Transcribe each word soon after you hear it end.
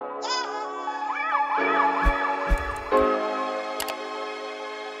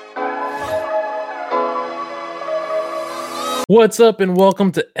What's up, and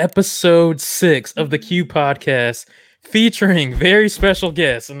welcome to episode 6 of the Q podcast, featuring very special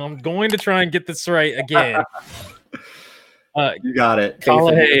guests. And I'm going to try and get this right again. You got it.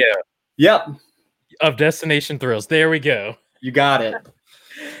 Kalaheo. Yep. Of Destination Thrills. There we go. You got it.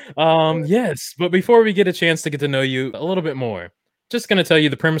 Yes, but before we get a chance to get to know you a little bit more, just going to tell you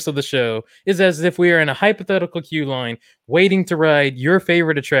the premise of the show is as if we are in a hypothetical queue line waiting to ride your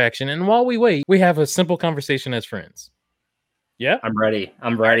favorite attraction. And while we wait, we have a simple conversation as friends. Yeah? I'm ready.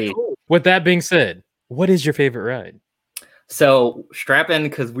 Cool. With that being said, what is your favorite ride? So strap in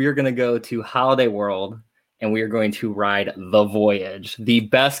because we are going to go to Holiday World and we are going to ride The Voyage, the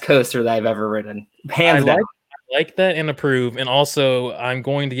best coaster that I've ever ridden. Hands down. I like that and approve. And also, I'm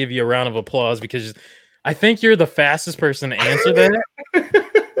going to give you a round of applause because I think you're the fastest person to answer that.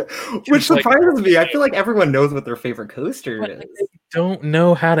 Which surprises me. I feel like everyone knows what their favorite coaster is. They don't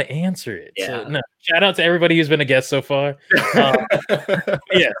know how to answer it. Yeah. So, no. Shout out to everybody who's been a guest so far.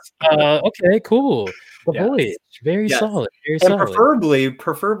 Yes. Okay, cool. The Voyage. Very solid. Very solid.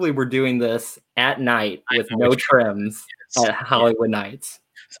 Preferably we're doing this at night with no trims at Hollywood Nights.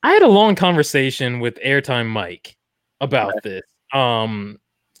 I had a long conversation with Airtime Mike about this. And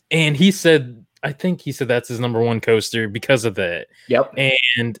he said, I think he said that's his number one coaster because of that. Yep.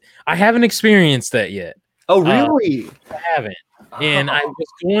 And I haven't experienced that yet. Oh, really? I haven't. And I was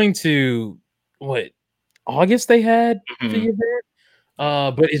going to, August they had the event?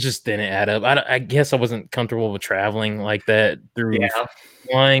 But it just didn't add up. I guess I wasn't comfortable with traveling like that through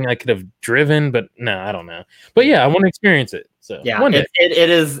flying. I could have driven, but no, I don't know. But yeah, I want to experience it. So yeah,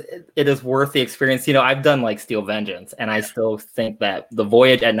 it is worth the experience. You know, I've done like Steel Vengeance, and I still think that the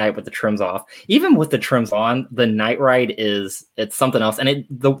Voyage at night with the trims off, even with the trims on, the night ride it's something else. And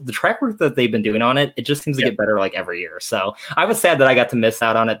the track work that they've been doing on it just seems to get better like every year. So I was sad that I got to miss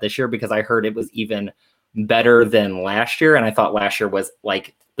out on it this year because I heard it was even better than last year, and I thought last year was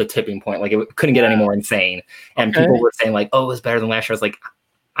like the tipping point, like it couldn't get any more insane. And people were saying like, oh, it was better than last year. I was like,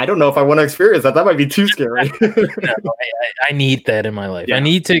 I don't know if I want to experience that. That might be too scary. No, I need that in my life. I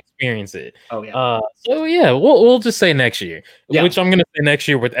need to experience it. Oh yeah. So yeah, we'll just say next year, which I'm gonna say next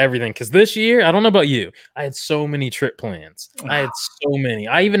year with everything, because this year, I don't know about you, I had so many trip plans. I had so many.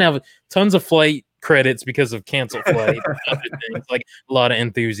 I even have tons of flight credits because of canceled flight and other things, like a lot of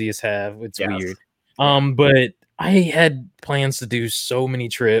enthusiasts have. It's weird. But I had plans to do so many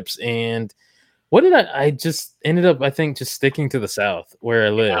trips, and what did I just ended up, I think, just sticking to the South where I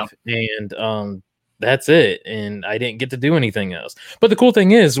live. And that's it. And I didn't get to do anything else. But the cool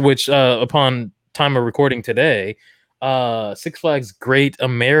thing is, which upon time of recording today, Six Flags Great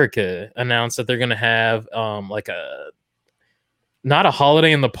America announced that they're gonna have like not a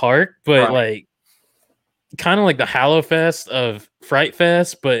holiday in the park, but like kind of like the Hallow Fest of Fright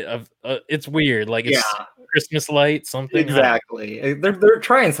Fest, but it's weird. Like it's Christmas light, something. Exactly. They're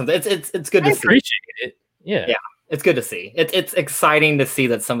trying something. It's good to see. Appreciate it. Yeah. It's good to see. It's exciting to see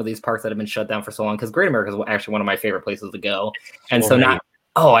that some of these parks that have been shut down for so long, because Great America is actually one of my favorite places to go. And so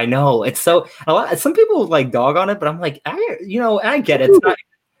I know it's so a lot. Some people like dog on it, but I'm like, I get it. It's not.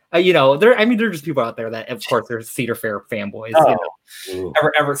 They're just people out there that, of course, they're Cedar Fair fanboys.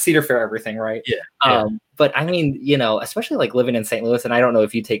 Ever Cedar Fair, everything, right? Yeah. But I mean, especially like living in St. Louis, and I don't know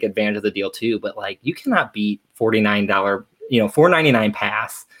if you take advantage of the deal too, but like you cannot beat $49, $4.99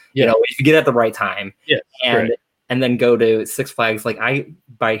 pass. If you get it at the right time. Yeah. And then go to Six Flags. Like I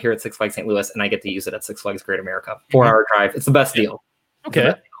buy here at Six Flags St. Louis, and I get to use it at Six Flags Great America. 4-hour drive. It's the best deal.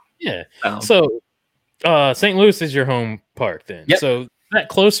 Okay. Yeah. So St. Louis is your home park then. Yep. So that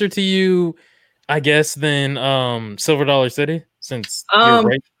closer to you, I guess, than Silver Dollar City, since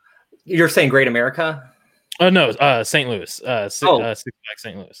you're saying Great America? Oh no, St. Louis. Six Flags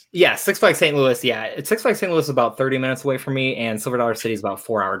St. Louis. Yeah, Six Flags St. Louis. Yeah, Six Flags St. Louis is about 30 minutes away from me, and Silver Dollar City is about a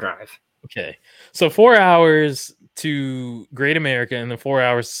 4-hour drive. Okay, so 4 hours to Great America and then 4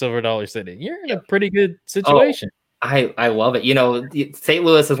 hours to Silver Dollar City. You're in a pretty good situation. I love it. St.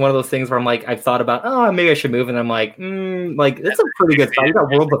 Louis is one of those things where I'm like, I've thought about, maybe I should move. And I'm like, it's a pretty good spot. You got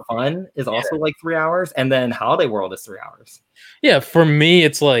World of Fun is also like 3 hours. And then Holiday World is 3 hours. Yeah. For me,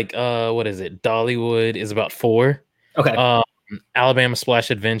 it's like, what is it? Dollywood is about 4. Okay. Alabama Splash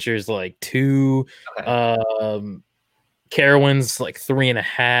Adventure is like 2. Okay. Carowinds like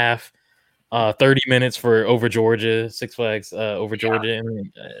 3.5. 30 minutes for Over Georgia, Six Flags Over Georgia. And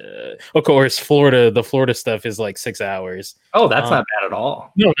of course, the Florida stuff is like 6 hours. Oh, that's not bad at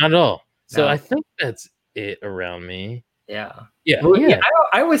all. No, not at all. So I think that's it around me. Yeah. Yeah, Well, yeah.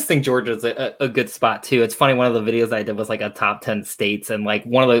 I always think Georgia's a good spot too. It's funny, one of the videos I did was like a top 10 states, and like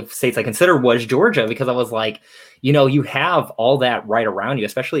one of the states I considered was Georgia, because I was like, you have all that right around you,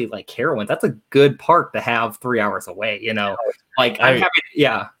 especially like Carowinds. That's a good park to have 3 hours away, Like I'm happy,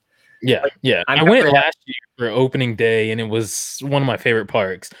 Yeah, like, yeah. I'm I happy went to have, last year for opening day, and it was one of my favorite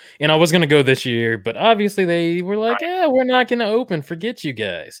parks. And I was gonna go this year, but obviously they were like, right. "Yeah, we're not gonna open. Forget you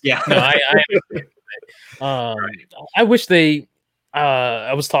guys." Yeah. No, I wish they.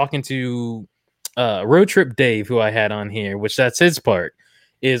 I was talking to Road Trip Dave, who I had on here, which that's his part,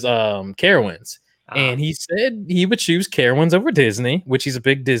 is Carowinds. And he said he would choose Carowinds over Disney, which he's a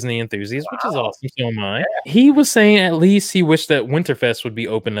big Disney enthusiast, which is awesome. So am I. He was saying at least he wished that Winterfest would be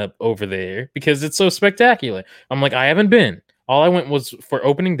open up over there because it's so spectacular. I'm like, I haven't been. All I went was for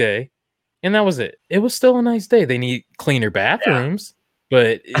opening day, and that was it. It was still a nice day. They need cleaner bathrooms,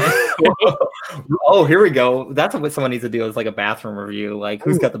 but Oh, here we go. That's what someone needs to do, is like a bathroom review. Like,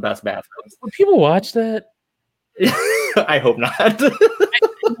 who's got the best bathrooms? would people watch that? I hope not.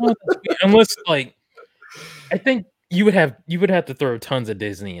 Unless, like, I think you would have to throw tons of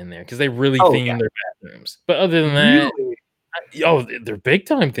Disney in there because they really theme their bathrooms. But other than that, they're big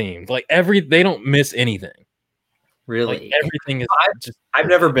time themed. Like they don't miss anything. Really, like, everything is just. I've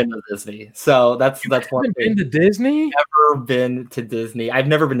never been to Disney, so that's one thing. Been to Disney? Never been to Disney. I've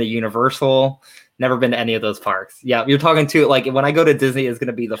never been to Universal. Never been to any of those parks. Yeah, you're talking to, like, when I go to Disney, is going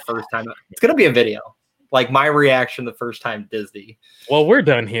to be the first time. It's going to be a video, like my reaction the first time Disney. Well, we're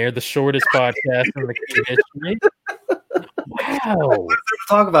done here. The shortest podcast in the history. Wow. What is there to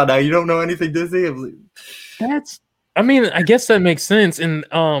talk about now? You don't know anything Disney? I mean, I guess that makes sense, and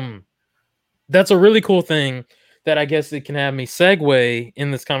that's a really cool thing that I guess it can have me segue in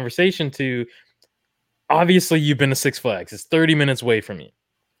this conversation to. Obviously, you've been to Six Flags. It's 30 minutes away from you.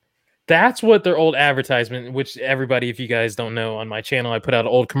 That's what their old advertisement, which everybody, if you guys don't know, on my channel, I put out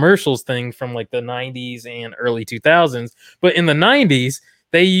old commercials thing from like the 90s and early 2000s. But in the 90s,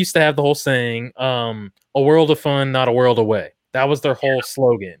 they used to have the whole saying, a world of fun, not a world away. That was their whole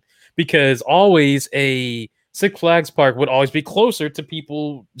slogan, because always a Six Flags park would always be closer to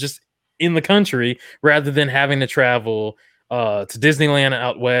people just in the country rather than having to travel to Disneyland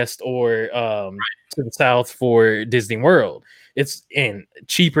out west or to the south for Disney World. It's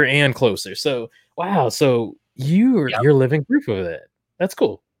cheaper and closer. So wow, so you're living proof of that. That's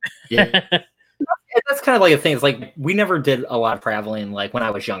cool. Yeah. That's kind of like a thing. It's like we never did a lot of traveling like when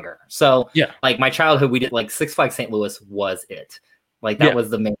I was younger. So yeah, like my childhood, we did like Six Flags St. Louis was it. Like that was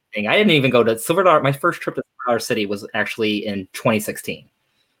the main thing. I didn't even go to Silver Dollar. My first trip to Silver Dollar City was actually in 2016.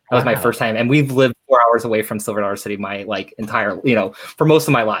 That was my first time, and we've lived 4 hours away from Silver Dollar City my like entire, for most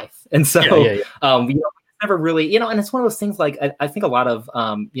of my life. And so, never really, and it's one of those things. Like I think a lot of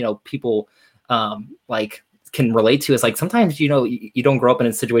people like can relate to is like sometimes you don't grow up in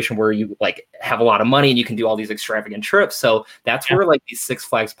a situation where you like have a lot of money and you can do all these extravagant trips. So that's where like these Six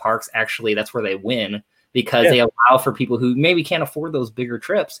Flags parks actually, that's where they win, because they allow for people who maybe can't afford those bigger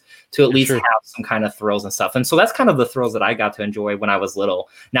trips to at least have some kind of thrills and stuff. And so that's kind of the thrills that I got to enjoy when I was little.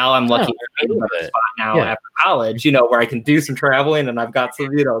 Now I'm lucky to be in a better spot now after college, where I can do some traveling and I've got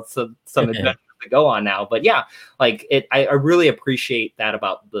some, some adventures to go on now. But yeah, like I really appreciate that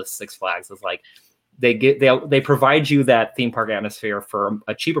about the Six Flags, is like they provide you that theme park atmosphere for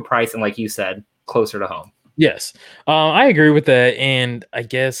a cheaper price, and like you said, closer to home. Yes, I agree with that. And I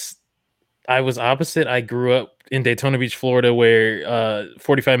guess I was opposite. I grew up in Daytona Beach, Florida, where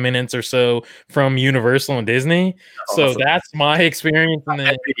 45 minutes or so from Universal and Disney. So that's my experience. And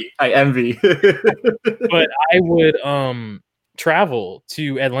then I envy. But I would travel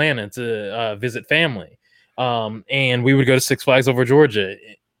to Atlanta to visit family. And we would go to Six Flags Over Georgia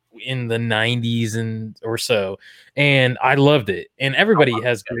in the 90s and or so, and I loved it. And everybody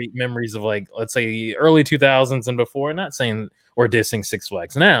has great memories of, like, let's say early 2000s and before. Not saying or dissing Six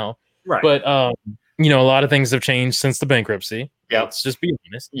Flags now, right? But a lot of things have changed since the bankruptcy. Let's just be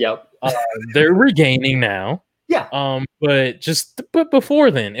honest. They're regaining now. But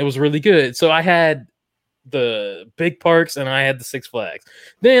before then, it was really good. So I had the big parks and I had the Six Flags.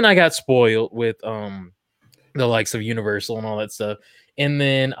 Then I got spoiled with the likes of Universal and all that stuff. And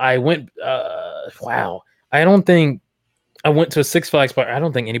then I went, I don't think I went to a Six Flags park. I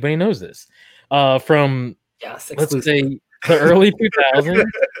don't think anybody knows this. From, let's say, the early 2000s.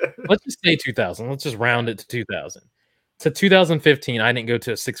 Let's just say 2000. Let's just round it to 2000. To 2015, I didn't go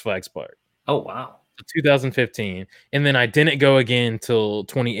to a Six Flags park. Oh, wow. To 2015. And then I didn't go again till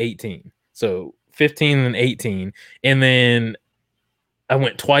 2018. So 15 and 18. And then I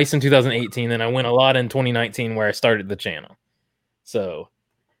went twice in 2018. Then I went a lot in 2019 where I started the channel. So,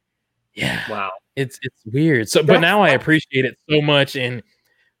 yeah. Wow. It's weird. So, but now I appreciate it so much. And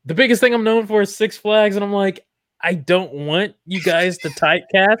the biggest thing I'm known for is Six Flags, and I'm like, I don't want you guys to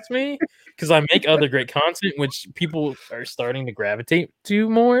typecast me because I make other great content, which people are starting to gravitate to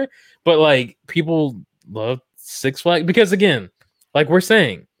more. But like, people love Six Flags because, again, like we're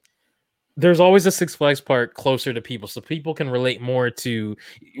saying, there's always a Six Flags park closer to people, so people can relate more to.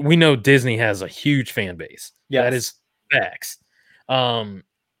 We know Disney has a huge fan base. Yes. That is facts.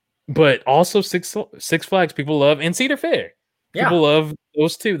 But also Six Flags people love, and Cedar Fair. People love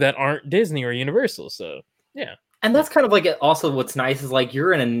those two that aren't Disney or Universal. So yeah. And that's kind of like also what's nice is like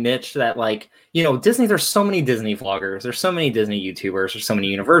you're in a niche that like, you know, Disney, there's so many Disney vloggers, there's so many Disney YouTubers, there's so many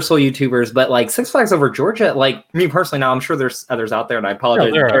Universal YouTubers, but like Six Flags Over Georgia, like me personally, now I'm sure there's others out there and I apologize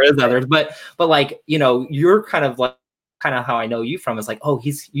if there is others, but like, you know, you're kind of like, kind of how I know you from is like, oh,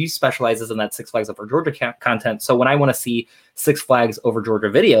 he specializes in that Six Flags Over Georgia content. So when I want to see Six Flags Over Georgia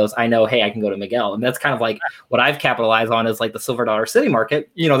videos, I know, hey, I can go to Miguel. And that's kind of like what I've capitalized on is like the Silver Dollar City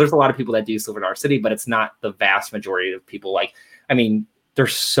market. You know, there's a lot of people that do Silver Dollar City, but it's not the vast majority of people. Like, I mean,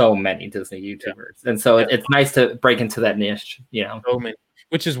 there's so many Disney YouTubers. And so it's nice to break into that niche, you know. So many,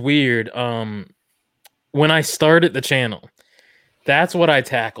 which is weird. When I started the channel, that's what I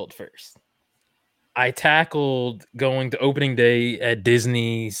tackled first. I tackled going to opening day at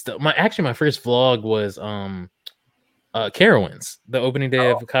Disney. My first vlog was Carowinds, the opening day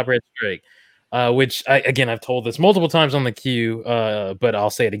of Copperhead Strike, which I've told this multiple times on the queue, but I'll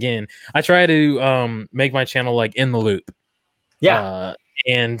say it again. I try to make my channel like in the loop. Yeah.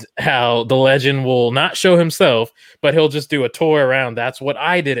 And how the legend will not show himself, but he'll just do a tour around. That's what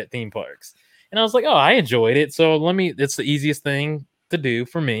I did at theme parks. And I was like, oh, I enjoyed it. So it's the easiest thing to do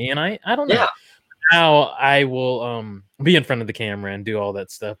for me. And I don't know. How I will be in front of the camera and do all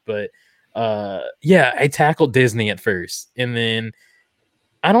that stuff, but I tackled Disney at first, and then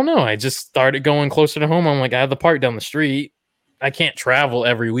I don't know, I just started going closer to home. I'm like, I have the park down the street, I can't travel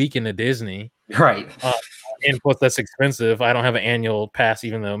every weekend to Disney, right? And plus that's expensive. I don't have an annual pass,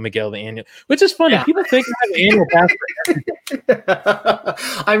 even though Miguel the annual, which is funny. People think I have an annual pass for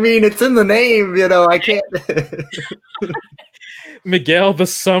everything. I mean, it's in the name, you know. I can't. Miguel, the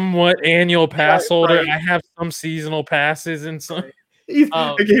somewhat annual pass holder. Right. I have some seasonal passes and some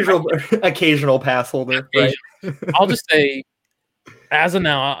occasional pass holder. Right? I'll just say, as of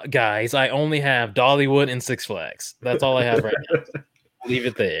now, guys, I only have Dollywood and Six Flags. That's all I have right now. I'll leave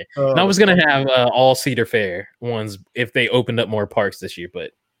it there. And I was gonna have all Cedar Fair ones if they opened up more parks this year,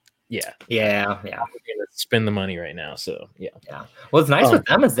 but yeah. I'm gonna spend the money right now. So yeah. What's nice with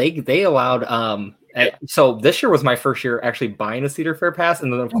them is they allowed so this year was my first year actually buying a Cedar Fair pass,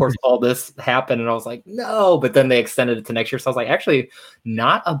 and then of course all this happened, and I was like, no, but then they extended it to next year. So I was like, actually,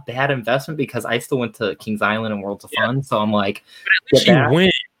 not a bad investment because I still went to Kings Island and Worlds of Fun. So I'm like, but at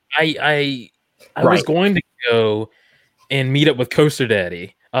least I was going to go and meet up with Coaster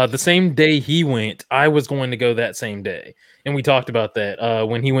Daddy. The same day he went, I was going to go that same day. And we talked about that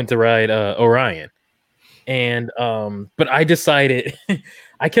when he went to ride Orion. And but I decided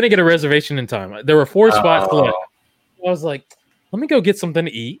I couldn't get a reservation in time. There were 4 spots left. I was like, let me go get something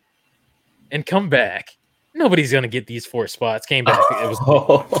to eat and come back. Nobody's gonna get these 4 spots. Came back. It was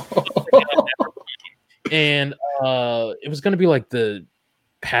and it was gonna be like the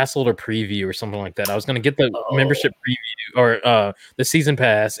pass holder preview or something like that. I was going to get the membership preview or the season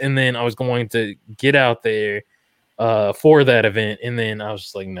pass, and then I was going to get out there for that event, and then I was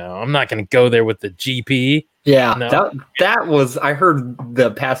just like, no, I'm not going to go there with the GP. Yeah, no. that was, I heard the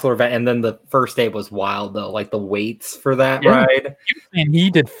pass holder event, and then the first day was wild though, like the waits for that ride. And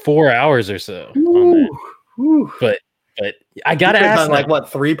he did 4 hours or so on that. But I gotta ask, like what,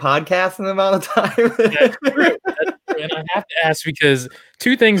 3 podcasts in the amount of time? That's true. And I have to ask because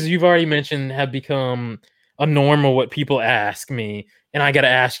 2 things you've already mentioned have become a normal what people ask me, and I gotta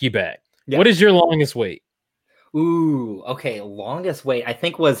ask you back. Yeah. What is your longest wait? Ooh, okay. Longest wait I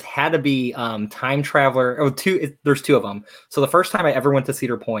think had to be Time Traveler. There's 2 of them. So the first time I ever went to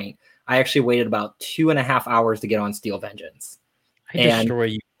Cedar Point, I actually waited about 2.5 hours to get on Steel Vengeance. Destroy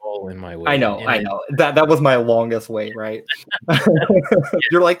you all in my way. I know. That was my longest wait, right?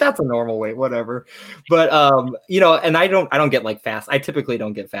 You're like, that's a normal wait, whatever. But and I don't get like fast. I typically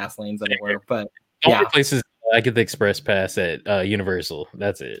don't get fast lanes anywhere. But only places I get the express pass at Universal.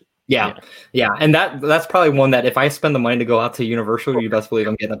 That's it. Yeah. And that's probably one that if I spend the money to go out to Universal, you best believe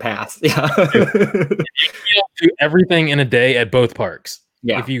I'm getting a pass. Yeah. You do everything in a day at both parks.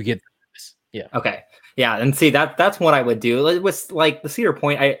 Yeah. If you get this. Yeah. Okay. Yeah. And see, that's what I would do. It was like the Cedar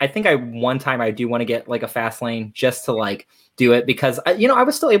Point. I think one time I do want to get like a fast lane just to like do it because I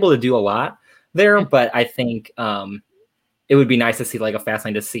was still able to do a lot there, but I think it would be nice to see like a fast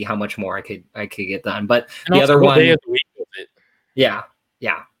lane to see how much more I could get done. But And the also, other what one, day of the week was it? yeah.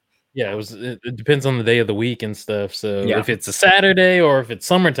 Yeah, it depends on the day of the week and stuff. So Yeah. if it's a Saturday or if it's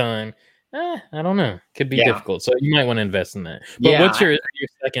summertime, I don't know. Could be difficult. So you might want to invest in that. But what's your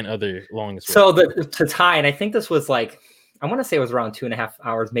second other longest one? So to tie, and I think this was like, I want to say it was around 2.5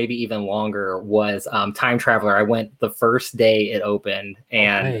 hours, maybe even longer, was Time Traveler. I went the first day it opened,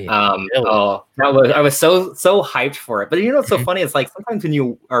 and Really? I was so hyped for it. But you know what's so funny? It's like sometimes when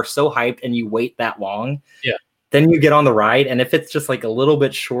you are so hyped and you wait that long, then you get on the ride, and if it's just like a little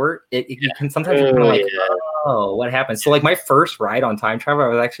bit short, you can sometimes you're kind of like, oh, what happened? So like my first ride on Time Traveler,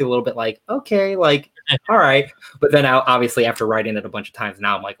 I was actually a little bit like, okay, like, all right. But then obviously after riding it a bunch of times,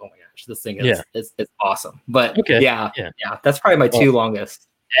 now I'm like, oh my gosh, this thing is awesome. But yeah, that's probably my two longest.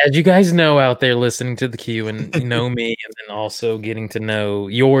 As you guys know out there listening to the queue and know me, and then also getting to know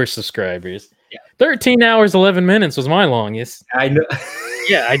your subscribers, 13 hours 11 minutes was my longest. I know.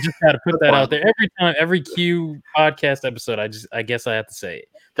 Yeah, I just got to put that out there every time, every Q podcast episode. I guess I have to say it.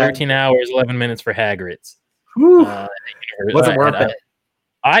 13 hours 11 minutes for Hagrid's. Wasn't worth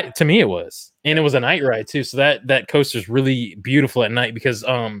it. To me it was, and it was a night ride too. So that coaster's really beautiful at night because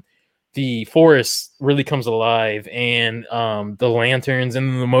the forest really comes alive, and the lanterns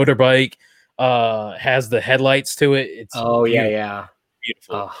and the motorbike has the headlights to it. It's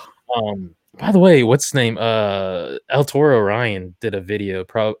beautiful. By the way, what's his name? El Toro Ryan did a video,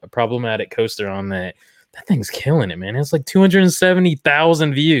 problematic coaster on that. That thing's killing it, man. It's like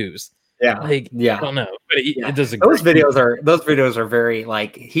 270,000 views. Yeah, I don't know, but it does. Those videos are very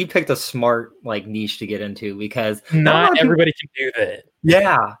like, he picked a smart like niche to get into, because not everybody can do that.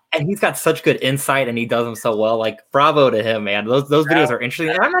 Yeah, and he's got such good insight, and he does them so well. Like, bravo to him, man. Those videos are interesting.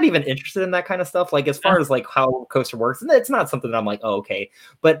 And I'm not even interested in that kind of stuff. Like, as far as like how coaster works, it's not something that I'm like, oh, okay.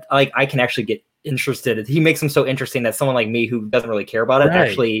 But like, I can actually get interested. He makes them so interesting that someone like me who doesn't really care about it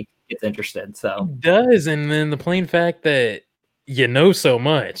actually gets interested. So he does, and then the plain fact that you know so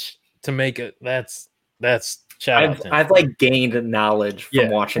much to make it, that's shout out to him. I've like gained knowledge from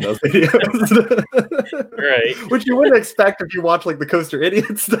watching those videos. Right. Which you wouldn't expect if you watch like the Coaster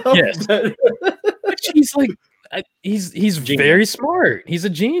Idiot stuff. Yes. He's like, he's very smart. He's a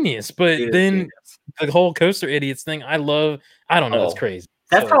genius. But then the whole Coaster Idiots thing, I don't know, it's crazy.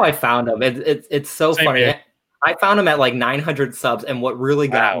 That's how I found him. It's so funny. Here. I found him at like 900 subs, and what really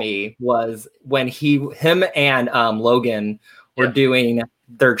got me was when him and Logan were doing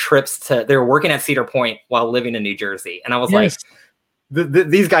their trips they were working at Cedar Point while living in New Jersey, and I was like,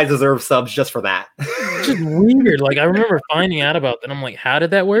 these guys deserve subs just for that. It's just weird. Like, I remember finding out about that. I'm like, how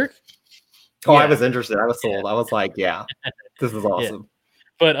did that work? Oh, I was interested. I was sold. I was like, this is awesome.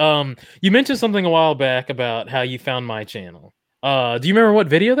 But you mentioned something a while back about how you found my channel. Do you remember what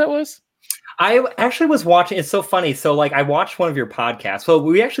video that was? I actually was watching. It's so funny. So like, I watched one of your podcasts. So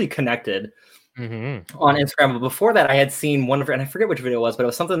we actually connected on Instagram. But before that, I had seen one of her, and I forget which video it was, but it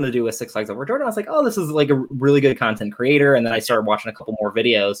was something to do with Six Flags Over Jordan. I was like, oh, this is like a really good content creator. And then I started watching a couple more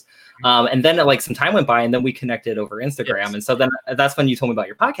videos. And then like some time went by, and then we connected over Instagram. And so then that's when you told me about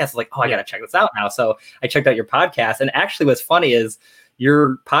your podcast. I was like, oh, I got to check this out now. So I checked out your podcast. And actually what's funny is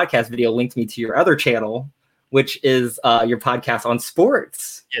your podcast video linked me to your other channel, which is your podcast on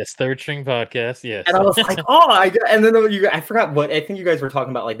sports. Yes, Third String Podcast. Yes. And I was like, and then I forgot what, I think you guys were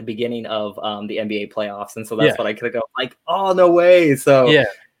talking about like the beginning of the NBA playoffs. And so that's what I could go like, oh, no way. So yeah.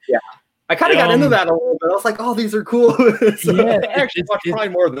 I kind of got into that a little bit. I was like, oh, these are cool. So I actually watched probably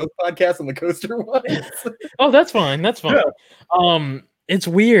more of those podcasts than the coaster ones. Oh, that's fine. That's fine. Yeah. It's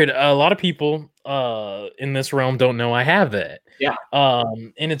weird. A lot of people in this realm don't know I have that. Yeah.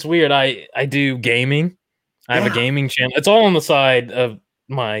 And it's weird. I do gaming. I have a gaming channel. It's all on the side of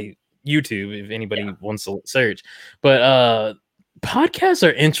my YouTube if anybody wants to search. But podcasts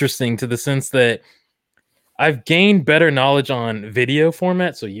are interesting to the sense that I've gained better knowledge on video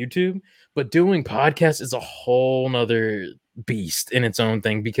format, so YouTube, but doing podcasts is a whole nother beast in its own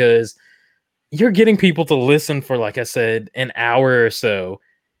thing, because you're getting people to listen for, like I said, an hour or so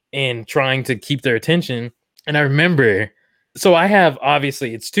and trying to keep their attention. And I remember, so I have,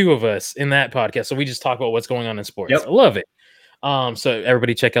 obviously it's two of us in that podcast, so we just talk about what's going on in sports. I love it. So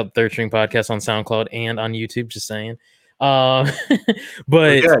everybody check out Third String Podcast on SoundCloud and on YouTube, just saying. But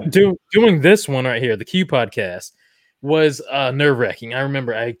doing this one right here, the Q podcast, was nerve-wracking. I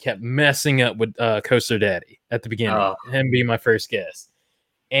remember I kept messing up with Coaster Daddy at the beginning, him being my first guest.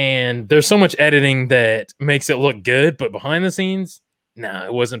 And there's so much editing that makes it look good, but behind the scenes,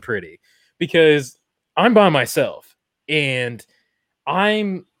 it wasn't pretty, because I'm by myself and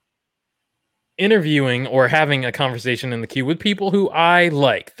I'm interviewing or having a conversation in the queue with people who I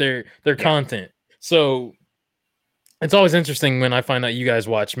like their content. So it's always interesting when I find out you guys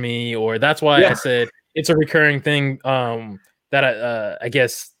watch me, or that's why I said it's a recurring thing. That I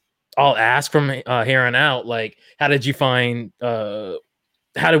guess I'll ask from here on out. Like, how did you find?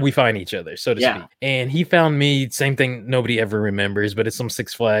 How did we find each other, so to speak? And he found me. Same thing. Nobody ever remembers, but it's some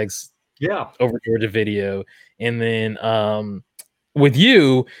Six Flags, over Georgia video. And then with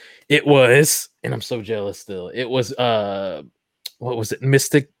you, it was, and I'm so jealous still. It was what was it?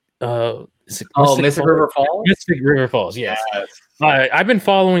 Mystic. Is it Mystic River Falls? Mystic River Falls, yes. I've been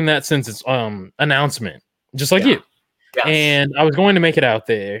following that since its announcement, just like you. Yes. And I was going to make it out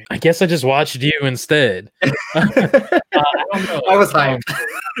there. I guess I just watched you instead. I don't know. I was hyped.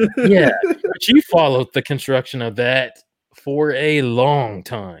 Yeah, but you followed the construction of that for a long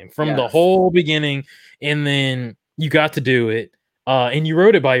time, from the whole beginning, and then you got to do it, and you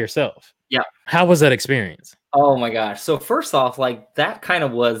wrote it by yourself. Yeah. How was that experience? Oh my gosh. So first off, like that kind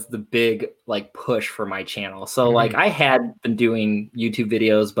of was the big like push for my channel. So like I had been doing YouTube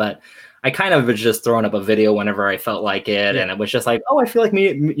videos, but I kind of was just throwing up a video whenever I felt like it. And it was just like, oh, I feel like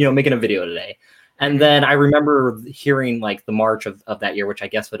making a video today. And then I remember hearing like the March of that year, which I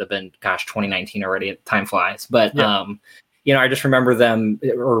guess would have been, 2019 already. Time flies. But I just remember them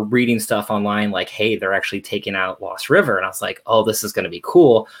or reading stuff online like, hey, they're actually taking out Lost River. And I was like, oh, this is going to be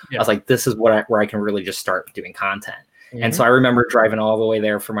cool. I was like, this is where I can really just start doing content. And so I remember driving all the way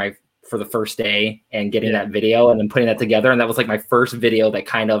there for the first day and getting that video and then putting that together. And that was like my first video that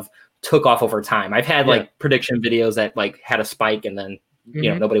kind of took off over time. I've had like prediction videos that like had a spike and then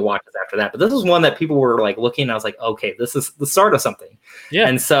nobody watches after that. But this was one that people were like looking, and I was like, okay, this is the start of something. Yeah.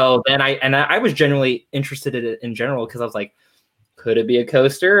 And so then I was genuinely interested in it in general, because I was like, could it be a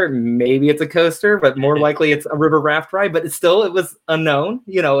coaster? Maybe it's a coaster, but more likely it's a river raft ride. But it was unknown,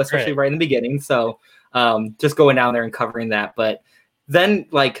 especially right in the beginning. So just going down there and covering that. But then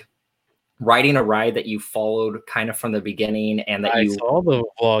like riding a ride that you followed kind of from the beginning, and that I saw the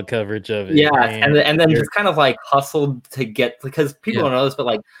vlog coverage of it. Yeah, and then just kind of like hustled to get, because people don't know this, but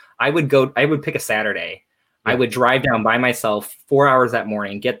like I would pick a Saturday. I would drive down by myself 4 hours that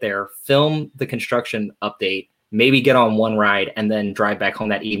morning, get there, film the construction update, maybe get on one ride, and then drive back home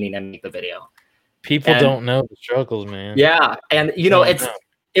that evening and make the video. People don't know the struggles, man. Yeah, and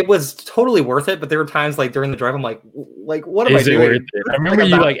it was totally worth it, but there were times like during the drive, I'm like, what am I doing? Worth it? I remember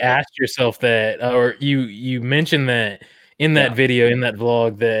you like asked yourself that, or you mentioned that in that video, in that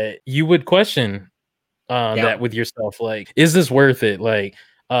vlog, that you would question that with yourself, like, is this worth it? Like,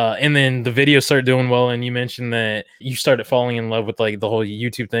 and then the video started doing well, and you mentioned that you started falling in love with like the whole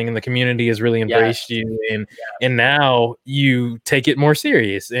YouTube thing, and the community has really embraced you, and now you take it more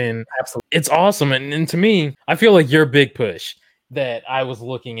serious, and it's awesome. And to me, I feel like your big push that I was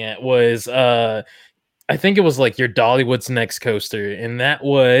looking at was I think it was like your Dollywood's Next Coaster, and that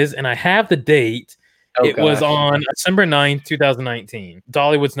was, and I have the date. It was on December 9th, 2019.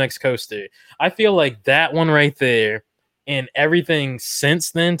 Dollywood's Next Coaster. I feel like that one right there, and everything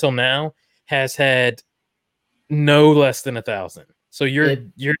since then till now, has had no less than 1,000. So you're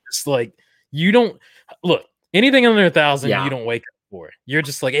just like, you don't look anything under 1,000. You don't wake up for. You're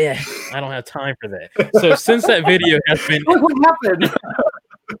just like, I don't have time for that. So since that video has been, what happened?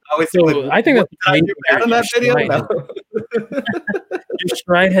 I think that's that video. Your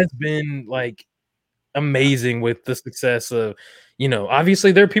stride has been like amazing with the success of,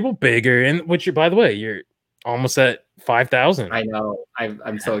 obviously there are people bigger, and which by the way, you're almost at 5,000. I know.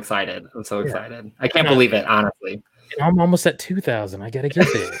 I'm so excited. I'm so excited. I can't believe it, honestly. I'm almost at 2,000. I gotta get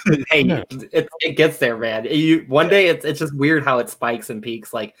there. Hey, it gets there, man. One day it's just weird how it spikes and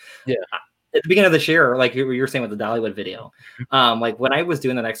peaks. Like, at the beginning of this year, like you were saying with the Dollywood video, like when I was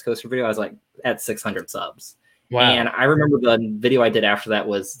doing the Next Coaster video, I was like at 600 subs. Wow. And I remember the video I did after that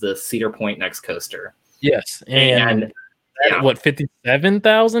was the Cedar Point Next Coaster. Yes, and what,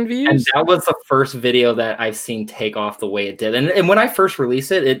 57,000 views? And that was the first video that I've seen take off the way it did. And when I first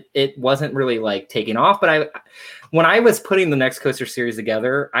released it wasn't really like taking off. But when I was putting the Next Coaster series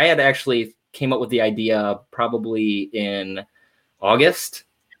together, I had actually came up with the idea probably in August.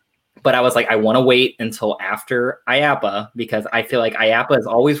 But I was like, I want to wait until after IAAPA, because I feel like IAAPA is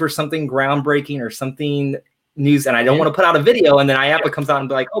always for something groundbreaking or something news, and I don't want to put out a video and then IAAPA comes out and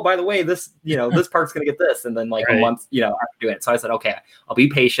be like, oh, by the way, this this park's gonna get this, and then like a month after doing it. So I said, okay, I'll be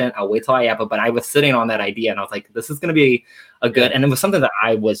patient, I'll wait till IAAPA. But I was sitting on that idea, and I was like, this is gonna be a good, and it was something that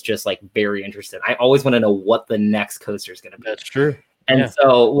I was just like very interested. I always want to know what the next coaster is gonna be. That's true. And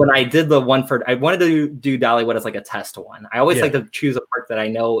so when I did the one I wanted to do Dollywood as like a test one. I always like to choose a park that I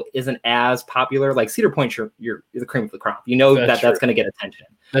know isn't as popular. Like Cedar Point, you're the cream of the crop. That's going to get attention.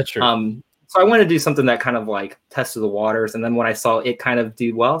 That's true. So I wanted to do something that kind of like tested the waters. And then when I saw it kind of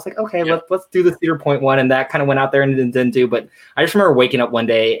do well, I was like, okay, let's do the Cedar Point one. And that kind of went out there and didn't do. But I just remember waking up one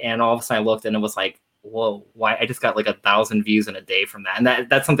day and all of a sudden I looked and it was like, whoa, why? I just got like 1,000 views in a day from that. And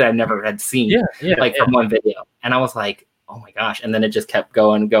that's something I've never had seen from one video. And I was like, oh my gosh. And then it just kept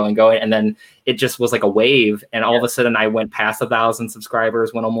going. And then it just was like a wave. And all of a sudden I went past 1,000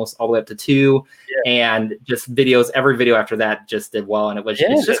 subscribers, went almost all the way up to 2. And just every video after that just did well. And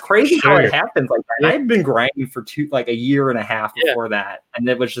it's just crazy how it happens like that. I had been grinding for a year and a half before that. And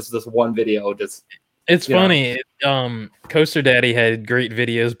it was just this one video it's funny. Coaster Daddy had great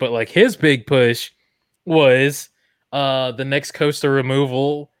videos, but like his big push was the next coaster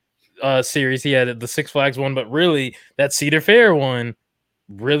removal series. He had the Six Flags one, but really that Cedar Fair one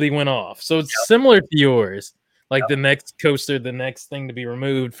really went off. So it's similar to yours, like the next coaster, the next thing to be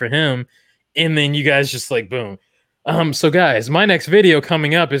removed for him, and then you guys just like boom. So guys, my next video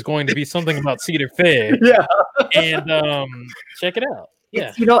coming up is going to be something about Cedar Fair. And check it out.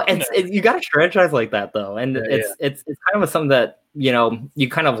 Yeah, you got to strategize like that though, and it's kind of something that you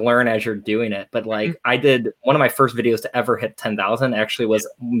kind of learn as you're doing it. But like I did one of my first videos to ever hit 10,000 actually was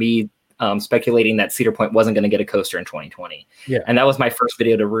me speculating that Cedar Point wasn't going to get a coaster in 2020. And that was my first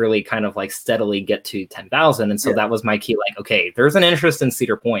video to really kind of like steadily get to 10,000. And so that was my key. Like, okay, there's an interest in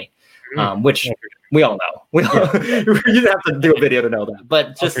Cedar Point, which we all know. You didn't have to do a video to know that,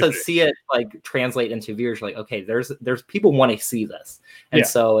 but just to see it like translate into viewers, like, okay, there's people want to see this. And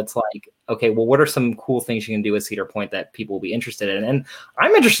so it's like, okay, well, what are some cool things you can do with Cedar Point that people will be interested in? And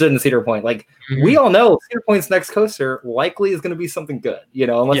I'm interested in Cedar Point. Like we all know Cedar Point's next coaster likely is going to be something good,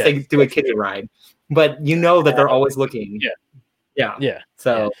 unless they do a kiddie ride, but that they're always looking.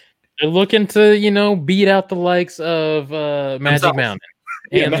 So they're looking to, beat out the likes of Magic Mountain.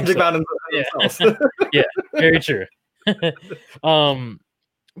 Magic Mountain. Very true.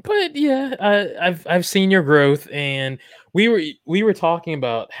 But I've seen your growth, and we were talking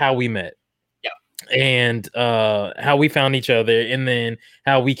about how we met, and how we found each other, and then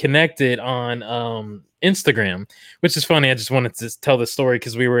how we connected on Instagram, which is funny. I just wanted to tell the story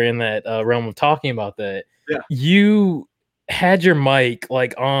because we were in that realm of talking about that. You had your mic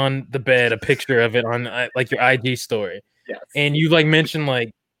like on the bed, a picture of it on like your IG story. And you like mentioned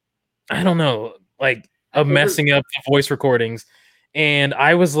like, I don't know, like of messing up the voice recordings. And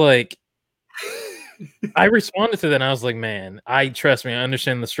I was like, I responded to that and I was like, man, trust me, I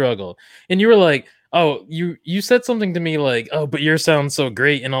understand the struggle. And you were like, oh, you said something to me like, oh, but yours sounds so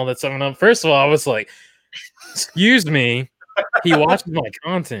great and all that stuff. And first of all, I was like, excuse me, he watches my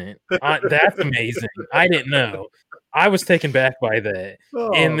content. That's amazing. I didn't know. I was taken back by that.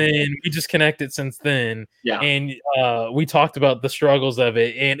 And then we just connected since then. And we talked about the struggles of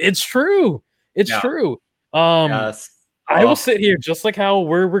it. And it's true. It's true. I will sit here just like how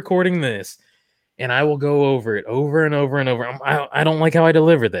we're recording this, and I will go over it over and over and over. I don't like how I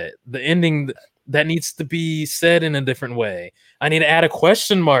deliver that. The ending that needs to be said in a different way. I need to add a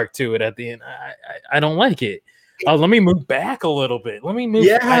question mark to it at the end. I don't like it. Let me move back a little bit. Let me move.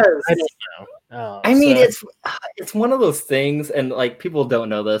 I don't know. I mean, it's one of those things, and like people don't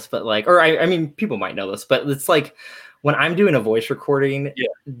know this, but like, or I mean, people might know this, but it's like when I'm doing a voice recording,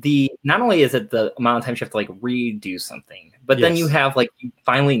 not only is it the amount of times you have to like redo something, but then you have like you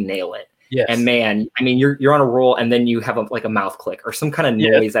finally nail it. And man, I mean, you're on a roll, and then you have a mouth click or some kind of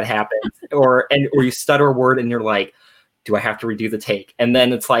noise that happens, or you stutter a word, and you're like, do I have to redo the take? And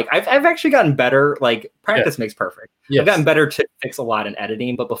then it's like I've actually gotten better. Like practice makes perfect. I've gotten better to fix a lot in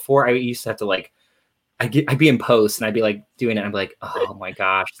editing, but before I used to have to like I'd be in post and I'd be like doing it. And I'd be like, oh my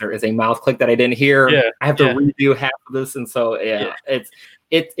gosh, there is a mouth click that I didn't hear. I have to redo half of this, and so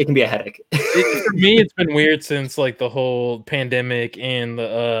it can be a headache. For me, it's been weird since like the whole pandemic and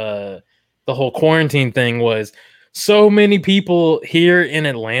the whole quarantine thing was. So many people here in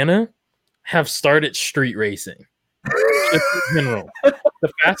Atlanta have started street racing. Just in general,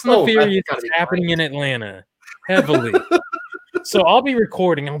 the Fast and the Furious is happening in Atlanta heavily. So I'll be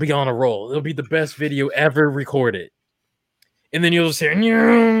recording, I'll be on a roll. It'll be the best video ever recorded. And then you'll just hear,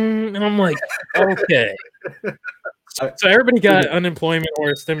 and I'm like, okay. So everybody got unemployment or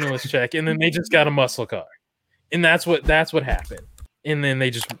a stimulus check, and then they just got a muscle car. And that's what happened. And then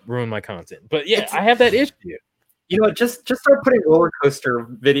they just ruined my content. But I have that issue. You know, just start putting roller coaster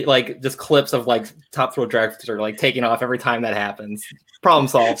video, like just clips of like Top Thrill Dragster like taking off every time that happens. Problem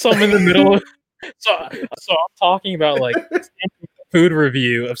solved. So I'm in the middle of so I'm talking about like food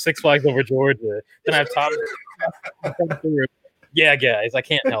review of Six Flags Over Georgia. Then I've Top. Yeah, guys, I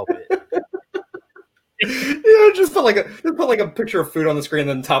can't help it. Just put like a picture of food on the screen, and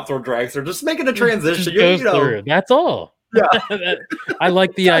then Top Thrill Dragster, just making a transition. That's all. Yeah. I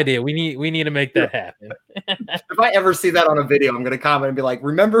like the idea. We need to make that happen. If I ever see that on a video, I'm gonna comment and be like,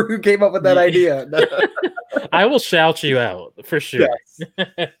 "Remember who came up with that idea?" I will shout you out for sure. Yes.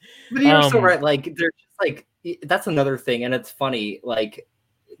 But you're so right. Like, they're just like, that's another thing, and it's funny. Like,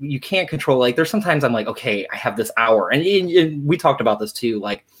 you can't control. Like, there's sometimes I'm like, okay, I have this hour, and we talked about this too.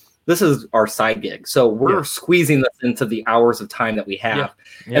 Like, this is our side gig, so we're squeezing this into the hours of time that we have,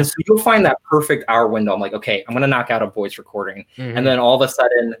 and so you'll find that perfect hour window. I'm like, okay, I'm gonna knock out a voice recording, and then all of a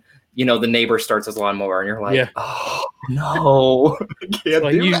sudden, you know, the neighbor starts his lawnmower, and you're like, oh no, I can't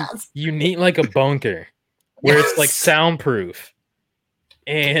do that. You need like a bunker where it's like soundproof,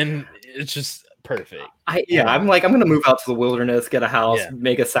 and it's just perfect. I'm like, I'm gonna move out to the wilderness, get a house,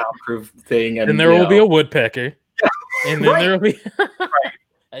 make a soundproof thing, and there will be a woodpecker, and then there will be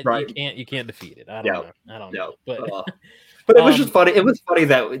right. You can't defeat it. I don't know. But it was just funny. It was funny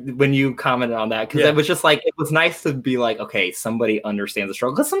that when you commented on that, because it was just like, it was nice to be like, okay, somebody understands the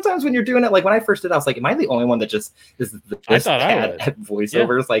struggle. Because sometimes when you're doing it, like when I first did, I was like, am I the only one that just is this bad at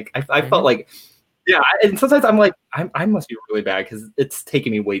voiceovers? Like I felt like, and sometimes I'm like, I must be really bad because it's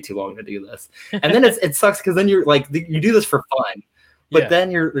taking me way too long to do this. And then it sucks because then you're like, you do this for fun, but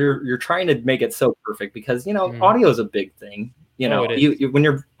then you're trying to make it so perfect because, you know, audio is a big thing. You know, when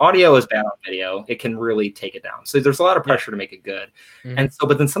your audio is bad on video, it can really take it down. So there's a lot of pressure to make it good. And so,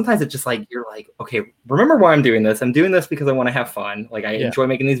 but then sometimes it's just like, you're like, okay, remember why I'm doing this? I'm doing this because I want to have fun. Like, I enjoy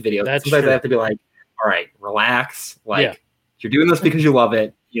making these videos. Sometimes I have to be like, all right, relax. Like, you're doing this because you love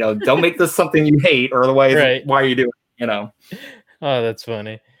it. You know, don't make this something you hate, or otherwise, why are you doing it? You know? Oh, that's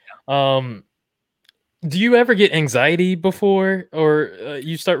funny. Do you ever get anxiety before or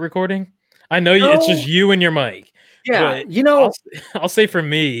you start recording? I know it's just you and your mic. Yeah, but you know, I'll say for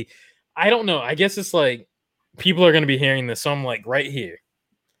me, I don't know. I guess it's like people are going to be hearing this, so I'm like right here.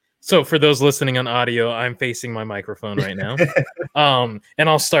 So for those listening on audio, I'm facing my microphone right now. And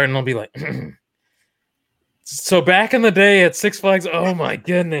I'll start and I'll be like, so back in the day at Six Flags, oh my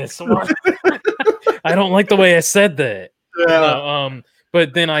goodness, I don't like the way I said that.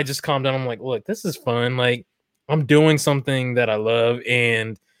 But then I just calm down. I'm like, look, this is fun. Like, I'm doing something that I love,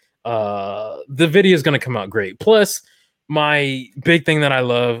 and the video is going to come out great. Plus, my big thing that I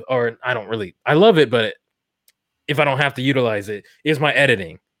love, or I love it, but if I don't have to utilize it, is my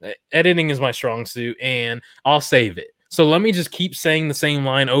editing. Editing is my strong suit, and I'll save it. So let me just keep saying the same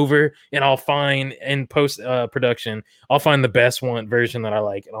line over, and I'll find in post production, I'll find the best version that I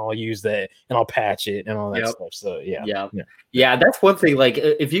like, and I'll use that, and I'll patch it and all that stuff. So yeah, that's one thing. Like,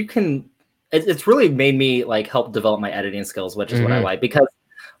 if you can, it's really made me like help develop my editing skills, which is what I like, because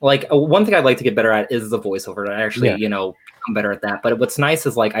like one thing I'd like to get better at is the voiceover. And I actually, you know, I'm better at that. But what's nice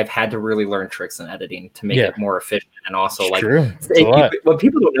is like I've had to really learn tricks in editing to make it more efficient. And also like what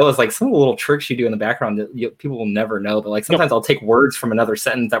people don't know is like some of the little tricks you do in the background that people will never know. But like sometimes I'll take words from another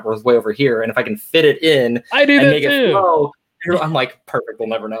sentence that was way over here, and if I can fit it in, I do and that make too. It flow, I'm like, perfect. We'll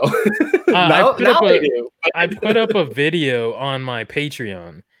never know. I put up a video on my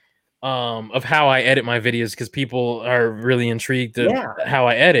Patreon of how I edit my videos because people are really intrigued of how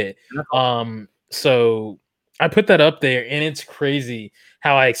I edit. So I put that up there, and it's crazy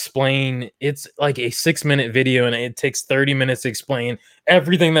how I explain. It's like a 6-minute video, and it takes 30 minutes to explain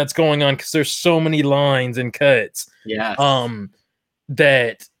everything that's going on because there's so many lines and cuts.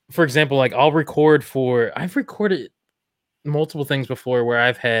 That, for example, like I've recorded multiple things before where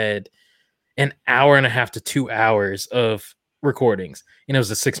I've had an hour and a half to 2 hours of recordings, and it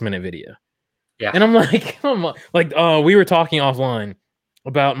was a 6-minute video. And I'm like, we were talking offline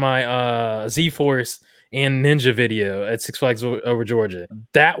about my Z-Force and Ninja video at Six Flags Over Georgia.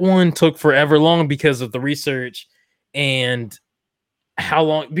 That one took forever long because of the research and how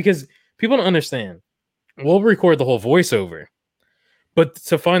long, because people don't understand. We'll record the whole voiceover, but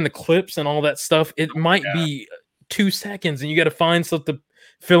to find the clips and all that stuff, it might be 2 seconds, and you got to find stuff to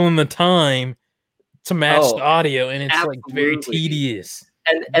fill in the time to match the audio, and it's like very tedious.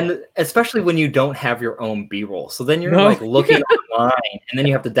 And especially when you don't have your own B-roll. So then you're like looking online, and then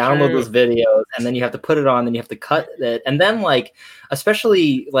you have to download those videos, and then you have to put it on, then you have to cut it. And then like,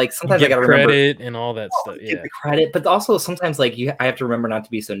 especially like sometimes I gotta remember credit and all that stuff. Get the credit, but also sometimes like I have to remember not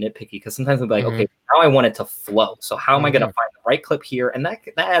to be so nitpicky, because sometimes I'm like, okay, now I want it to flow. So how am I gonna find the right clip here? And that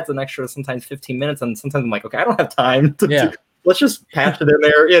adds an extra sometimes 15 minutes. And sometimes I'm like, okay, I don't have time to let's just patch it in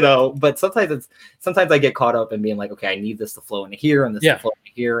there, you know. But sometimes I get caught up in being like, okay, I need this to flow into here and this to flow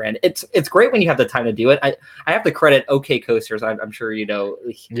into here. And it's great when you have the time to do it. I have to credit OK Coasters. I'm sure you know.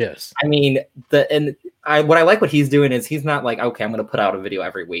 Yes. I mean, what I like what he's doing is he's not like, okay, I'm going to put out a video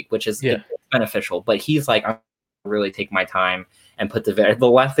every week, which is beneficial. But he's like, I'm really take my time and put the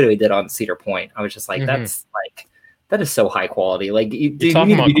last video he did on Cedar Point. I was just like, that is so high quality. Like, you're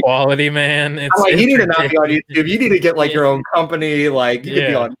talking about quality, man. It's like, you need to not be on YouTube. You need to get like your own company. Like, you could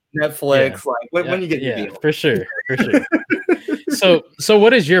be on Netflix. Like, when you get your deal. For sure. So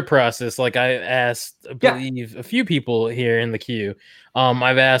what is your process? Like, I asked, I believe, a few people here in the queue.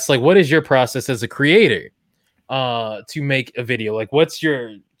 I've asked, like, what is your process as a creator to make a video? Like, what's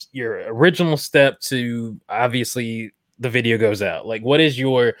your original step to obviously the video goes out? Like, what is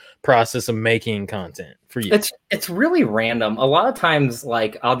your process of making content for you? It's really random. A lot of times,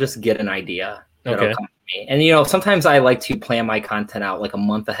 like, I'll just get an idea that'll come to me. And, you know, sometimes I like to plan my content out like a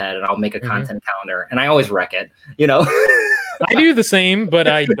month ahead, and I'll make a content calendar, and I always wreck it, you know. I do the same, but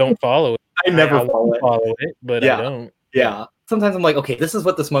I don't follow it. I never follow it, but I don't. Yeah. Sometimes I'm like, okay, this is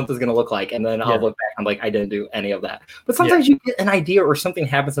what this month is going to look like. And then I'll look back. I'm like, I didn't do any of that. But sometimes you get an idea or something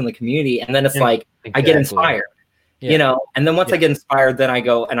happens in the community. And then it's like, I get inspired, you know? And then once I get inspired, then I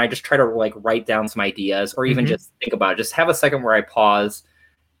go and I just try to like write down some ideas or even just think about it. Just have a second where I pause,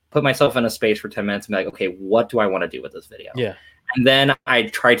 put myself in a space for 10 minutes and be like, okay, what do I want to do with this video? Yeah. And then I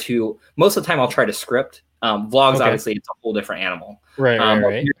try to, most of the time I'll try to script. Vlogs, obviously, it's a whole different animal. Right.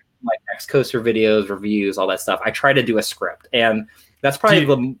 Like X-Coaster videos, reviews, all that stuff. I try to do a script, and that's probably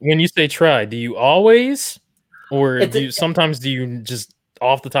when you say try, do you always, or sometimes do you just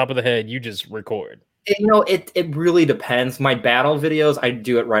off the top of the head you just record? You know, it really depends. My battle videos, I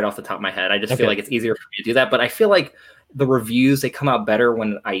do it right off the top of my head. I just feel like it's easier for me to do that. But I feel like the reviews, they come out better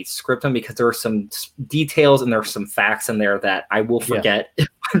when I script them because there are some details and there are some facts in there that I will forget if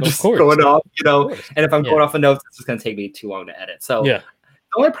I'm just going off, you know. And if I'm going off of notes, it's just going to take me too long to edit. So the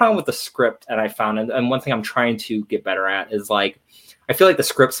only problem with the script, and I found, and one thing I'm trying to get better at is like, I feel like the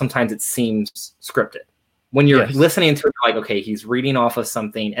script, sometimes it seems scripted. When you're listening to it, you're like, okay, he's reading off of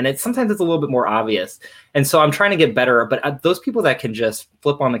something, and sometimes it's a little bit more obvious. And so I'm trying to get better, but those people that can just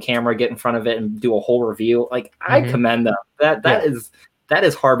flip on the camera, get in front of it, and do a whole review, like I commend them. That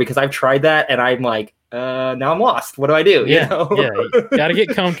is hard because I've tried that, and I'm like, now I'm lost. What do I do? You know? You gotta get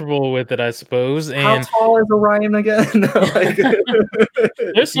comfortable with it, I suppose. And how tall is Orion again?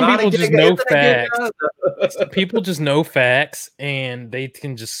 There's some people just know facts. People just know facts, and they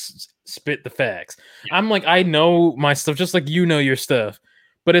can just spit the facts. I'm like, I know my stuff just like you know your stuff,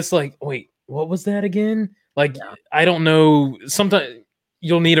 but it's like, wait, what was that again? Like, I don't know. Sometimes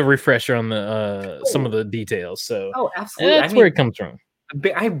you'll need a refresher on the some of the details. So absolutely, that's where it comes from.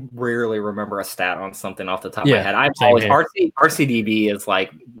 I rarely remember a stat on something off the top of my head. I'm always RCDB is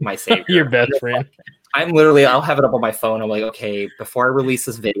like my savior. Your best friend. I'm literally, I'll have it up on my phone. I'm like, okay, before I release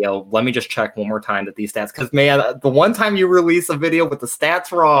this video, let me just check one more time that these stats, because man, the one time you release a video with the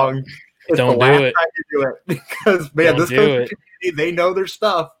stats wrong, it's don't the do last it. time you do it. Because man, this community, they know their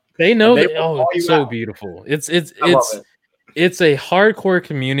stuff. They know that. Oh, it's so beautiful. It's a hardcore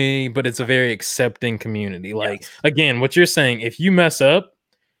community, but it's a very accepting community. Like, again, what you're saying, if you mess up,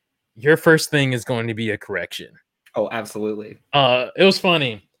 your first thing is going to be a correction. Oh, absolutely. It was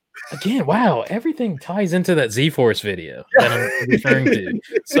funny. Again, wow, everything ties into that Z-Force video that I'm referring to.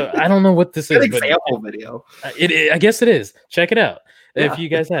 So I don't know what this is. Example video. I guess it is. Check it out if you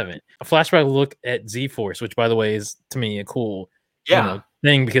guys haven't. A flashback look at Z-Force, which by the way is to me a cool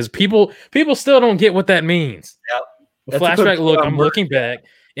thing, because people still don't get what that means. The flashback look, I'm looking back,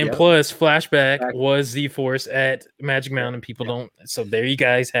 and plus flashback was Z-Force at Magic Mountain. People don't, so there you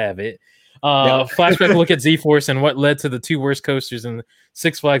guys have it. Flashback look at Z-Force and what led to the two worst coasters in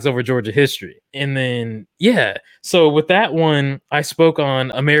Six Flags Over Georgia history. And then so with that one, I spoke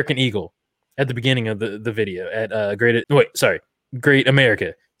on American Eagle at the beginning of the video at Great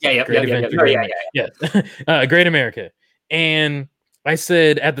America. Great America. And I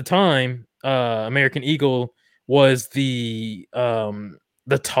said at the time, American Eagle was the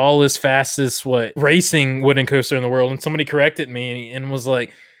tallest, fastest racing wooden coaster in the world, and somebody corrected me and was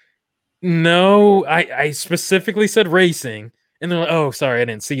like, no, I specifically said racing. And they're like, oh, sorry, I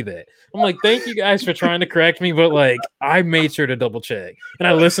didn't see that. I'm like, thank you guys for trying to correct me, but like, I made sure to double check. And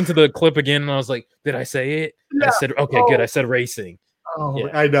I listened to the clip again, and I was like, did I say it? I said, okay, good. I said racing. Oh,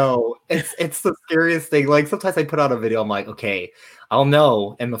 I know. It's the scariest thing. Like, sometimes I put out a video, I'm like, okay, I'll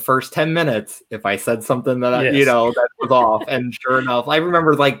know in the first 10 minutes if I said something that that was off. And sure enough, I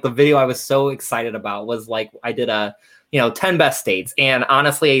remember like the video I was so excited about was like, I did a 10 best states. And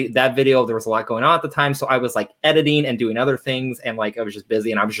honestly, that video, there was a lot going on at the time. So I was like editing and doing other things. And like, I was just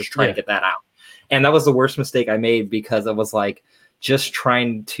busy, and I was just trying to get that out. And that was the worst mistake I made, because it was like just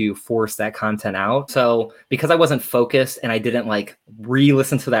trying to force that content out. So because I wasn't focused and I didn't like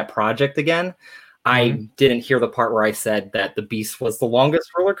re-listen to that project again, I didn't hear the part where I said that the Beast was the longest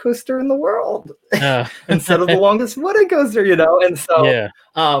roller coaster in the world instead of the longest wooden coaster, you know? And so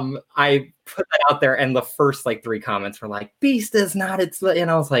I put that out there, and the first like 3 comments were like, Beast is not its, and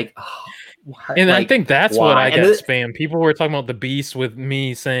I was like, oh, what? And like, I think that's why? what I got spam. People were talking about the Beast with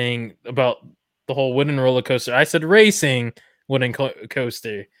me saying about the whole wooden roller coaster. I said racing wooden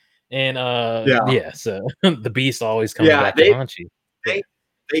coaster. And so the Beast always comes back to haunt you.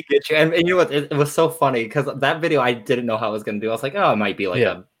 They get you, and you know what? It was so funny because that video I didn't know how I was going to do. I was like, oh, it might be like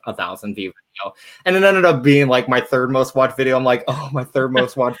a 1,000 view video, and it ended up being like my 3rd most watched video. I'm like, oh, my 3rd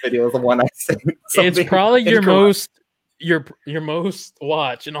most watched video is the one I said. It's probably your most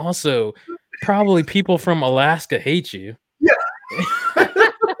watched, and also probably people from Alaska hate you. Yeah.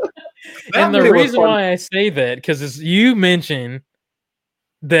 And the reason why I say that because you mentioned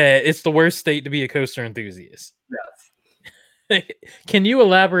that it's the worst state to be a coaster enthusiast. Yes. Can you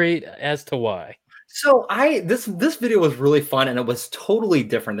elaborate as to why? So this video was really fun, and it was totally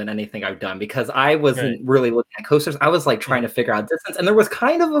different than anything I've done because I wasn't really looking at coasters. I was like trying to figure out distance, and there was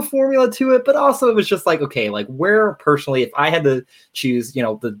kind of a formula to it, but also it was just like, okay, like where personally, if I had to choose, you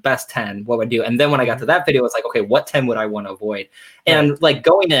know, the best 10, what would I do? And then when I got to that video, it's like, okay, what 10 would I want to avoid? And like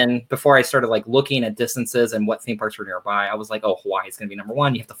going in before I started like looking at distances and what theme parks were nearby, I was like, oh, Hawaii is going to be number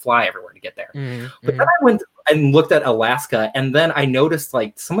 1. You have to fly everywhere to get there. But then I went and looked at Alaska, and then I noticed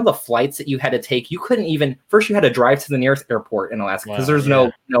like some of the flights that you had to take, you couldn't even, first you had to drive to the nearest airport in Alaska because there's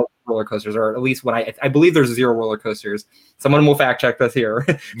no roller coasters, or at least when I believe there's 0 roller coasters. Someone will fact check this here.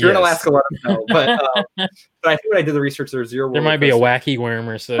 If you're in Alaska, let us know. But I think when I did the research, there's 0 roller there might coasters. be a wacky worm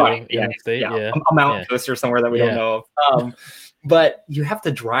or so in the state. A mountain coaster somewhere that we don't know of. But you have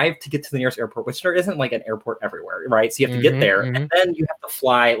to drive to get to the nearest airport, which there isn't like an airport everywhere, right? So you have to get there, and then you have to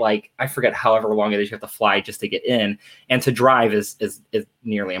fly, like, I forget however long it is you have to fly just to get in, and to drive is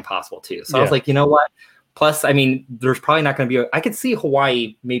nearly impossible too. So I was like, you know what? Plus, I mean, there's probably not going to be I could see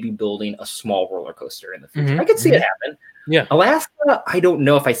Hawaii maybe building a small roller coaster in the future. I could see it happen. Yeah. Alaska, I don't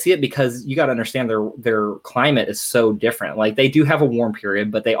know if I see it because you got to understand their climate is so different. Like they do have a warm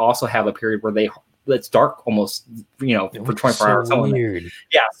period, but they also have a period where it's dark almost, you know, for 24 hours. Weird.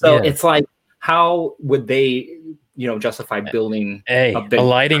 Yeah. So it's like, how would they, you know, justify building a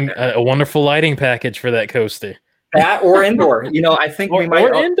wonderful lighting package for that coaster? That or indoor, you know, I think we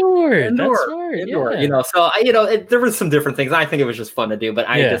might indoor. That's smart. Indoor, you know. So there was some different things. I think it was just fun to do, but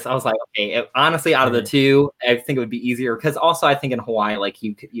I was like, okay, honestly, out of the 2, I think it would be easier because also I think in Hawaii, like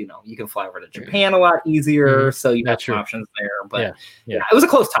you can fly over to Japan a lot easier, so you have some options there. But it was a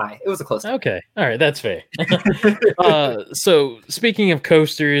close tie. Okay, all right, that's fair. So speaking of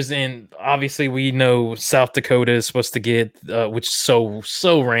coasters, and obviously we know South Dakota is supposed to get, which is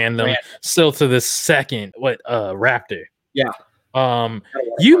so random, still to this second, Raptor.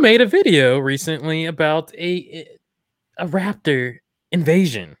 You made a video recently about a Raptor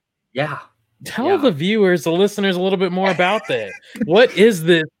invasion. Tell the viewers, the listeners, a little bit more about that. What is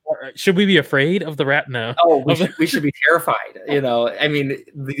this? Should we be afraid of the No. Oh, we should be terrified. You know, I mean,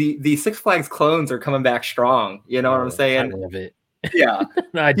 the Six Flags clones are coming back strong. You know what I'm saying? I love it. Yeah.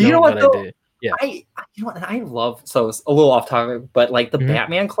 I don't, but I did. Yeah. I love, so it's a little off topic, but like the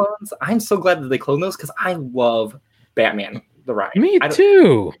Batman clones, I'm so glad that they clone those because I love Batman the ride. Me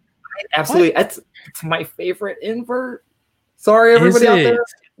too. Absolutely. It's my favorite invert. Sorry, everybody out there.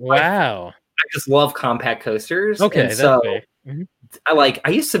 Wow. I just love compact coasters. Okay, that's fair. I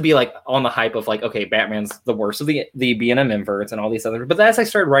used to be like on the hype of like, okay, Batman's the worst of the B&M inverts and all these other, but as I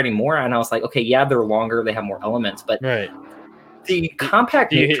started writing more, and I was like, okay, yeah, they're longer, they have more elements, but the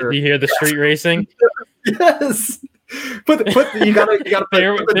compact nature. Do you hear the street racing? Yes. But you gotta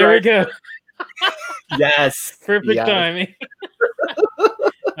there we go. Yes. Perfect timing.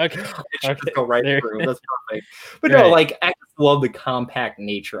 Okay. Just go right through. That's perfect. But no, like I just love the compact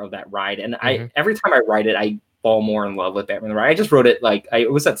nature of that ride. And every time I ride it, I fall more in love with Batman the Ride. I just wrote it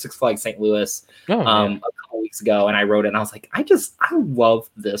it was at Six Flags St. Louis a couple weeks ago, and I wrote it and I was like, I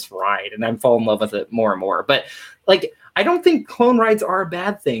love this ride, and I'm falling in love with it more and more. But like I don't think clone rides are a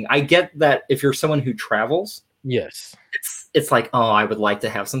bad thing. I get that if you're someone who travels, it's like, oh, I would like to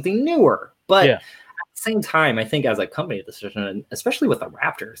have something newer. But at the same time, I think as a company decision, and especially with the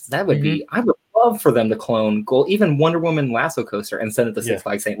Raptors, that would be, I would love for them to clone even Wonder Woman Lasso Coaster and send it to Six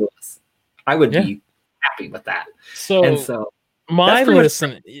Flags St. Louis. I would be happy with that. So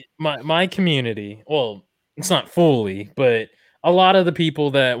my community, well, it's not fully, but a lot of the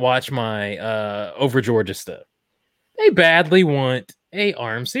people that watch my Over Georgia stuff, they badly want a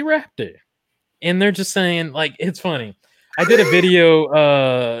RMC Raptor. And they're just saying, like, it's funny. I did a video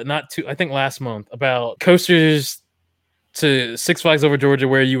I think last month about coasters to Six Flags Over Georgia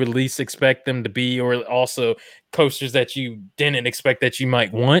where you would least expect them to be, or also coasters that you didn't expect that you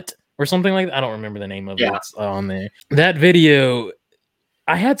might want, or something like that. I don't remember the name of it. It's on there. That video,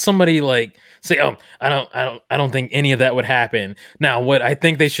 I had somebody like say, "Oh, I don't think any of that would happen." Now, what I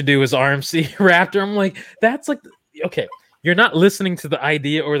think they should do is RMC Raptor. I'm like, that's like, okay, you're not listening to the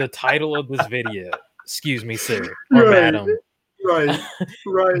idea or the title of this video. Excuse me, sir or madam. Right.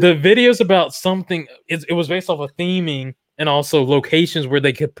 The video's about something. It was based off of theming and also locations where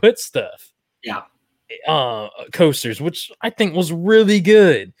they could put stuff. Yeah. Coasters, which I think was really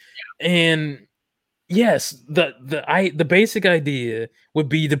good. Yeah. And yes, the basic idea would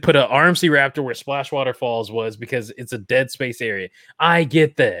be to put an RMC Raptor where Splash Waterfalls was, because it's a dead space area. I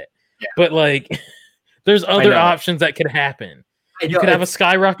get that. Yeah. But like there's other options that could happen. You could have a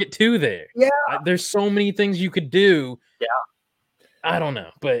Skyrocket 2 there. Yeah. There's so many things you could do. Yeah. I don't know,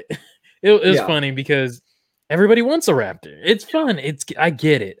 but it was funny because everybody wants a Raptor. It's fun. I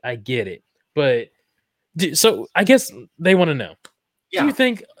get it. But so I guess they want to know. Yeah. Do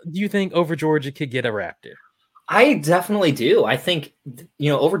you think Over Georgia could get a Raptor? I definitely do. I think,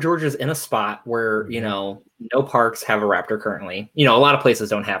 Over Georgia's in a spot where, no parks have a Raptor currently. A lot of places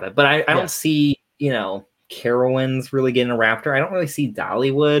don't have it, but I don't see, Carowinds really getting a Raptor. I don't really see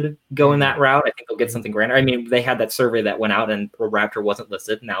Dollywood going that route. I think they'll get something grander. I mean, they had that survey that went out and a Raptor wasn't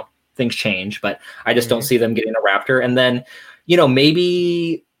listed. Now things change, but I just don't see them getting a Raptor. And then,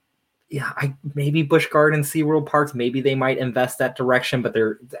 maybe Busch Gardens, SeaWorld parks, maybe they might invest that direction, but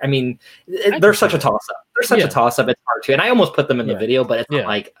they're such a toss-up. They're such a toss-up. It's hard to, and I almost put them in the video, but it's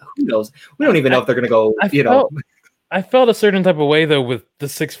like, who knows? We don't even know if they're going to go, I felt a certain type of way, though, with the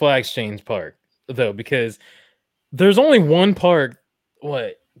Six Flags Chains park, though, because there's only one park,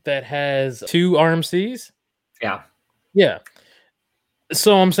 that has 2 RMCs? Yeah. Yeah.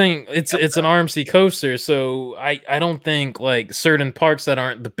 So I'm saying it's an RMC coaster, so I don't think like certain parks that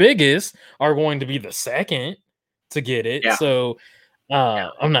aren't the biggest are going to be the second to get it. Yeah. So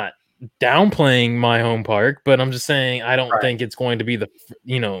I'm not downplaying my home park, but I'm just saying I don't think it's going to be the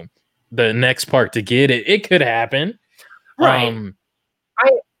next park to get it. It could happen. Right.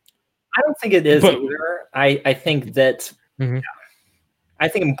 I don't think it is either. I think that I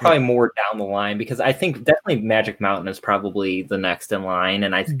think I'm probably more down the line, because I think definitely Magic Mountain is probably the next in line,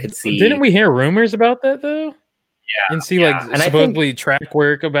 and I could see. Didn't we hear rumors about that though? Yeah, and see and supposedly track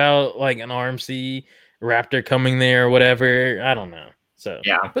work about like an RMC Raptor coming there or whatever. I don't know. So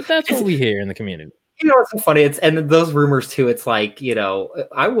but that's what we hear in the community. It's so funny. And those rumors too. It's like,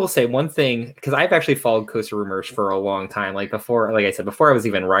 I will say one thing, because I've actually followed coaster rumors for a long time. Like I said, before I was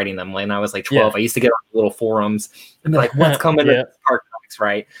even writing them, when I was like 12, I used to get on little forums and be like, what's coming to park next,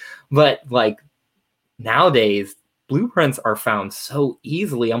 right? But like nowadays, blueprints are found so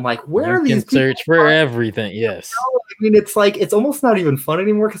easily. I'm like, where are these people? Search for everything. Yes. I mean, it's like, it's almost not even fun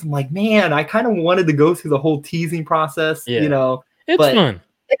anymore, because I'm like, man, I kind of wanted to go through the whole teasing process. It's fun.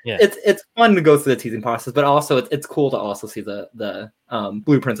 Yeah. It's fun to go through the teasing process, but also it's cool to also see the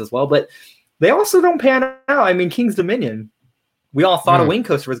blueprints as well. But they also don't pan out. I mean, King's Dominion, we all thought a wing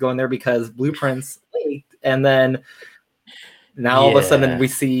coaster was going there because blueprints leaked, and then now all of a sudden we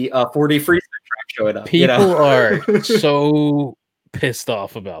see a 4D freestyle track showing up. People are so pissed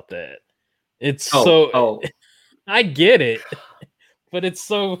off about that. It's I get it, but it's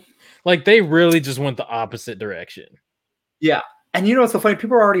so like they really just went the opposite direction. Yeah. And what's so funny?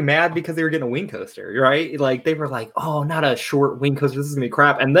 People are already mad because they were getting a wing coaster, right? Like they were like, "Oh, not a short wing coaster. This is gonna be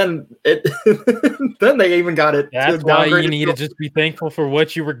crap." And then then they even got it. That's why you need to just be thankful for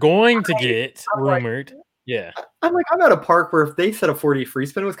what you were going to get. Rumored, yeah. I'm at a park where if they said a 4D free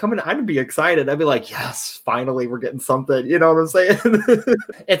spin was coming, I'd be excited. I'd be like, "Yes, finally, we're getting something." You know what I'm saying?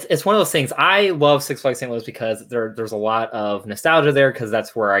 It's one of those things. I love Six Flags St. Louis because there's a lot of nostalgia there, because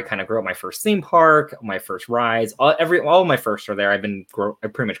that's where I kind of grew up. My first theme park, my first rides, all of my firsts are there. I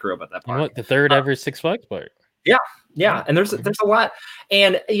pretty much grew up at that park. What, the third ever Six Flags park? Yeah, and there's a lot,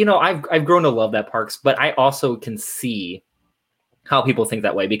 and I've grown to love that parks, but I also can see how people think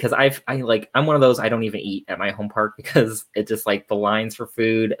that way, because I'm one of those, I don't even eat at my home park because it's just like the lines for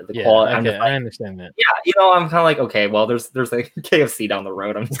food, the quality. Okay, I understand that. Yeah, I'm kind of like, okay, well, there's a KFC down the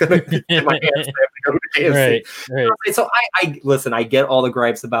road. I'm just gonna get my hands to go to KFC. Right. So I listen. I get all the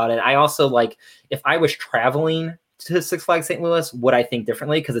gripes about it. I also like, if I was traveling to Six Flags St. Louis, would I think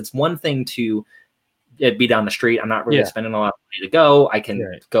differently? Because it's one thing to be down the street. I'm not really spending a lot of money to go. I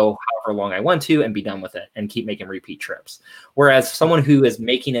can go however long I want to and be done with it and keep making repeat trips. Whereas someone who is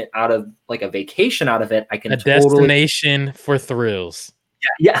making it out of like a vacation out of it, I can destination for thrills.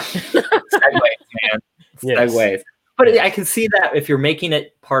 Yeah. Segways, man. Segways. But I can see that if you're making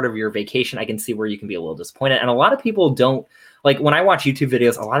it part of your vacation, I can see where you can be a little disappointed. And a lot of people don't, like when I watch YouTube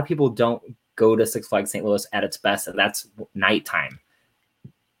videos, a lot of people don't go to Six Flags St. Louis at its best, and that's nighttime.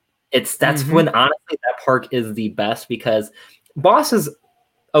 That's when honestly that park is the best, because Boss is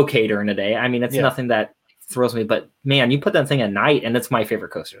okay during the day. I mean, it's nothing that thrills me, but man, you put that thing at night and it's my favorite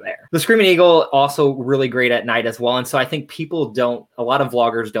coaster there. The Screaming Eagle also really great at night as well. And so I think a lot of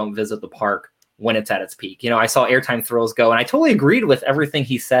vloggers don't visit the park when it's at its peak. You know, I saw Airtime Thrills go, and I totally agreed with everything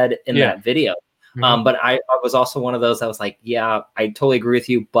he said in that video. But I was also one of those that was like, yeah, I totally agree with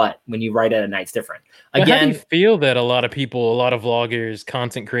you, but when you ride it at night, it's different. Again, how do you feel that a lot of people, a lot of vloggers,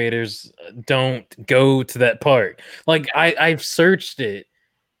 content creators don't go to that park? Like I've searched it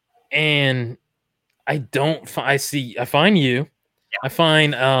and I don't I find you. I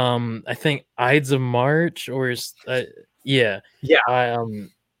find I think Ides of March or and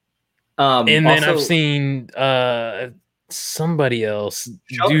then also, I've seen somebody else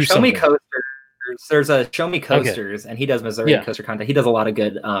do Show Me something. Coasters. There's a Show Me Coasters, and he does Missouri coaster content. He does a lot of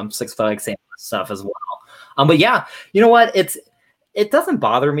good Six Flags St. Louis stuff as well. But yeah, you know what? It doesn't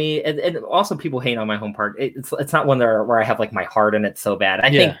bother me. And also people hate on my home park. It's not one where I have like my heart in it so bad.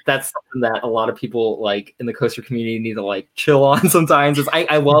 I think that's something that a lot of people like in the coaster community need to like chill on sometimes.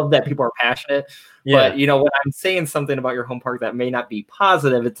 I love that people are passionate. But you know, when I'm saying something about your home park that may not be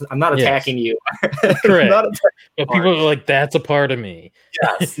positive, I'm not attacking you. Correct. But people are like, that's a part of me.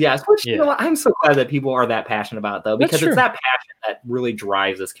 Yes. Which you know what? I'm so glad that people are that passionate about it, though, because it's that passion that really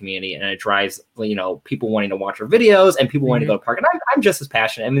drives this community, and it drives, you know, people wanting to watch our videos and people wanting to go to park. And I'm just as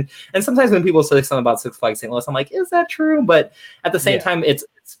passionate. I mean, and sometimes when people say something about Six Flags St. Louis, I'm like, is that true? But at the same time, it's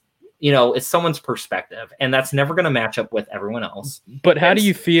you know, it's someone's perspective, and that's never going to match up with everyone else. But how do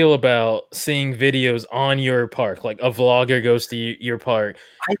you feel about seeing videos on your park? Like a vlogger goes to your park.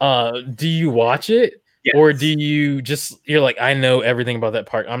 Do you watch it? Yes. Or do you you're like, I know everything about that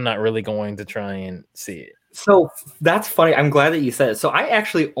park, I'm not really going to try and see it? So that's funny. I'm glad that you said it. So I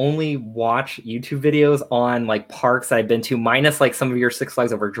actually only watch YouTube videos on like parks that I've been to, minus like some of your Six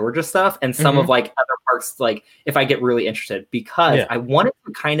Flags Over Georgia stuff and some of like other parks, like if I get really interested, because I want it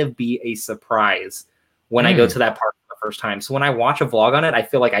to kind of be a surprise when I go to that park for the first time. So when I watch a vlog on it, I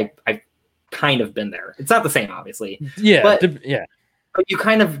feel like I've kind of been there. It's not the same, obviously. But you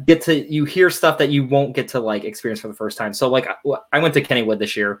kind of you hear stuff that you won't get to like experience for the first time. So like I went to Kennywood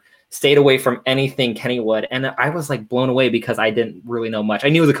this year, stayed away from anything Kennywood, and I was like blown away because I didn't really know much. I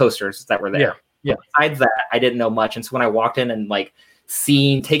knew the coasters that were there. But besides that, I didn't know much. And so when I walked in and like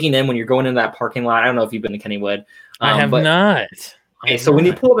taking in when you're going into that parking lot, I don't know if you've been to Kennywood. I have not. Okay, so when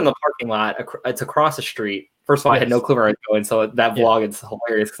you pull up in the parking lot, it's across the street. First of all, I had no clue where I was going, so that vlog is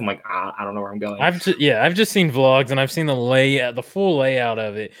hilarious because I'm like, I don't know where I'm going. I've just seen vlogs and I've seen the full layout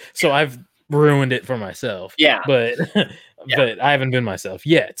of it, so I've ruined it for myself. But but I haven't been myself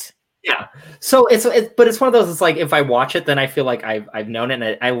yet. So it's one of those. It's like if I watch it, then I feel like I've known it,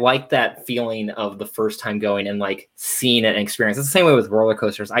 and I like that feeling of the first time going and like seeing it and experience. It's the same way with roller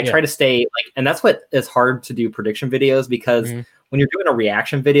coasters. I try to stay like, and that's what is hard to do prediction videos, because when you're doing a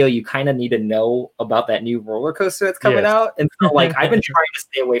reaction video, you kind of need to know about that new roller coaster that's coming out. And so like I've been trying to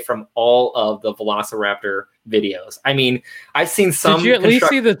stay away from all of the Velociraptor videos. I mean, I've seen some. Did you at least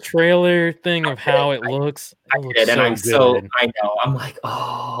see the trailer thing of how it looks? I did, and I know. I'm like,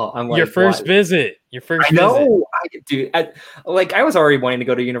 oh, I'm like, your first visit. Your first I know. I was already wanting to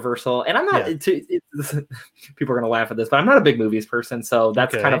go to Universal, and I'm not. People are gonna laugh at this, but I'm not a big movies person, so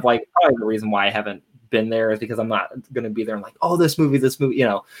that's kind of like probably the reason why I haven't been there, is because I'm not gonna be there and like, oh, this movie, you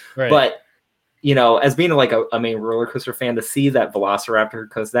know. But you know, as being like a main roller coaster fan, to see that Velociraptor,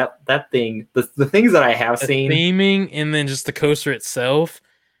 because that thing, the things that I have seen, theming, and then just the coaster itself.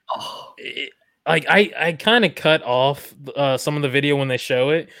 I kind of cut off some of the video when they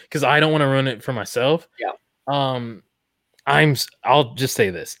show it because I don't want to ruin it for myself. I'll just say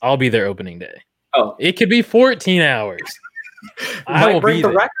this: I'll be there opening day. Oh, it could be 14 hours. I will break the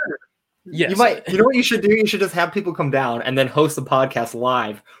record. Yes. You might. You know what you should do? You should just have people come down and then host the podcast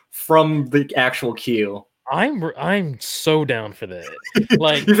live from the actual queue. I'm so down for that.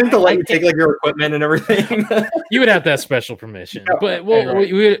 Like, you think they'll let you take like your equipment and everything? You would have to have special permission, but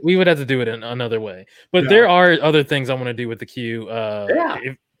we would have to do it in another way. But there are other things I want to do with the queue,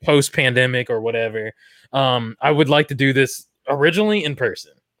 post pandemic or whatever. I would like to do this originally in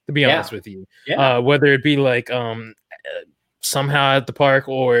person, to be honest with you. Whether it be like somehow at the park,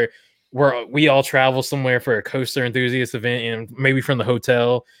 or where we all travel somewhere for a coaster enthusiast event, and maybe from the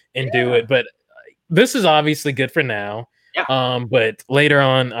hotel and do it. But this is obviously good for now. But later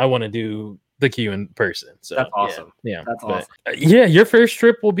on, I want to do the queue in person. So that's awesome. Yeah. That's but, awesome. yeah, your first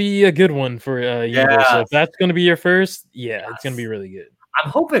trip will be a good one for you. So if that's going to be your first, it's going to be really good. I'm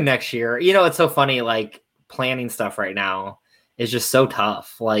hoping next year. You know, it's so funny. Like planning stuff right now is just so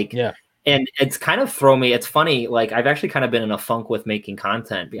tough. Like, and it's kind of thrown me. It's funny. Like I've actually kind of been in a funk with making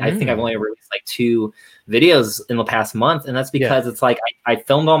content. I think I've only released like 2 videos in the past month, and that's because it's like I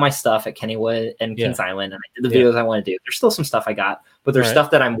filmed all my stuff at Kennywood and Kings Island, and I did the videos I want to do. There's still some stuff I got, but there's stuff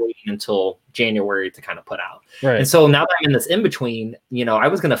that I'm waiting until January to kind of put out. And so now that I'm in this in between, you know, I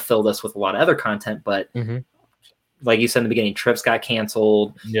was going to fill this with a lot of other content, but like you said in the beginning, trips got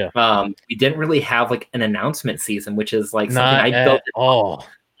canceled. We didn't really have like an announcement season, which is like something I built all.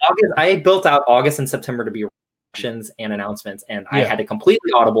 August, I built out August and September to be reactions and announcements, and I had to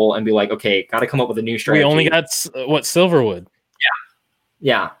completely audible and be like, okay, got to come up with a new strategy. We only got Silverwood.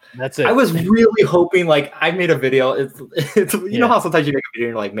 Yeah, that's it. I was really hoping, like, I made a video. It's you know how sometimes you make a video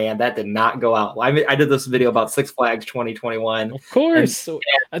and you're like, man, that did not go out. I did this video about Six Flags 2021. Of course. And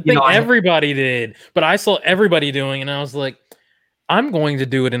I think everybody did, but I saw everybody doing, and I was like, I'm going to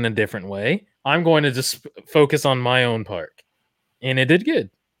do it in a different way. I'm going to just focus on my own park. And it did good.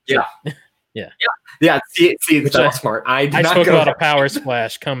 Yeah. See, that's smart. I spoke about a power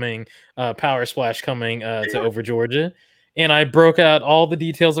splash coming to Over Georgia. And I broke out all the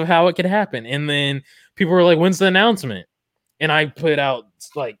details of how it could happen. And then people were like, when's the announcement? And I put out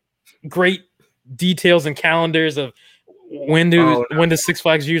like great details and calendars of when does Six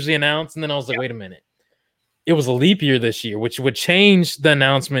Flags usually announce? And then I was like, wait a minute. It was a leap year this year, which would change the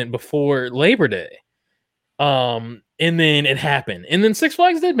announcement before Labor Day. And then it happened. And then Six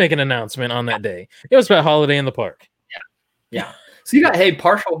Flags did make an announcement on that day. It was about Holiday in the Park. Yeah. So you got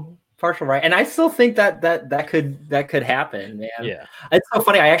partial right, and I still think that could happen, man. Yeah, it's so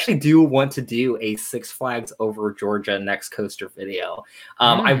funny. I actually do want to do a Six Flags Over Georgia Next Coaster video.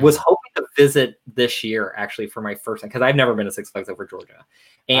 I was hoping to visit this year actually for my first time, because I've never been to Six Flags Over Georgia.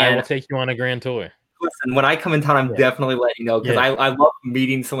 And I will take you on a grand tour. Listen, when I come in town, I'm definitely letting you know, because I love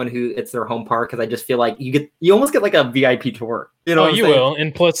meeting someone who it's their home park, because I just feel like you almost get like a VIP tour. You know, you will,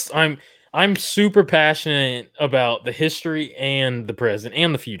 and plus I'm super passionate about the history and the present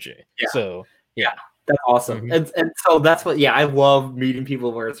and the future. So that's awesome. And so that's what I love meeting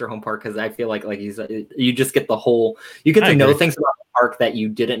people where it's their home park, because I feel like you said, you just get you get to know things about the park that you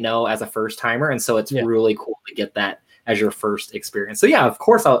didn't know as a first timer, and so it's really cool to get that as your first experience. So of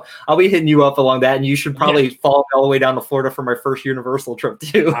course I'll be hitting you up along that, and you should probably follow me all the way down to Florida for my first Universal trip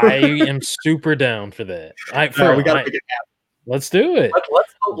too. I am super down for that. We gotta make it happen. Let's do it.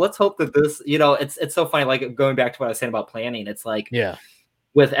 Let's hope that this, it's so funny. Like going back to what I was saying about planning, it's like,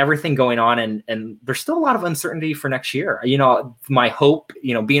 with everything going on, and there's still a lot of uncertainty for next year. My hope,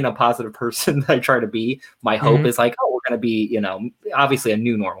 being a positive person that I try to be, my hope is like, we're going to be, obviously a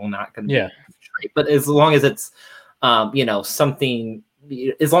new normal, not going to be straight, but as long as it's, something,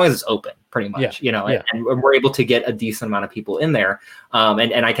 as long as it's open, pretty much, and we're able to get a decent amount of people in there,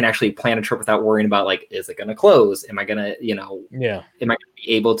 and I can actually plan a trip without worrying about, like, is it going to close? Am I going to, am I going to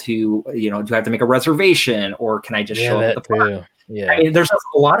be able to, do I have to make a reservation, or can I just show up at the park? I mean, there's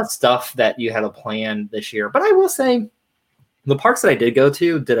a lot of stuff that you had to plan this year, but I will say the parks that I did go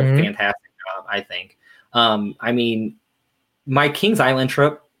to did a fantastic job, I think. I mean, my Kings Island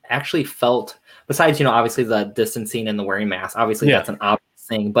trip actually felt, besides, obviously the distancing and the wearing masks, obviously that's an obvious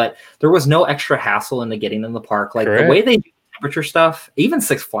thing, but there was no extra hassle into getting in the park. Like the way they do temperature stuff, even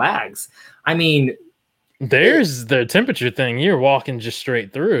Six Flags, I mean, there's the temperature thing. You're walking just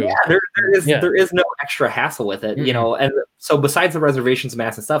straight through. There is no extra hassle with it, and so besides the reservations,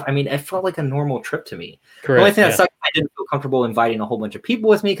 mass and stuff, I mean, it felt like a normal trip to me. The only thing that sucked, I didn't feel comfortable inviting a whole bunch of people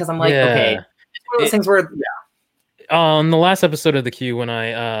with me, because I'm like, okay, it's one of those things where on the last episode of the queue, when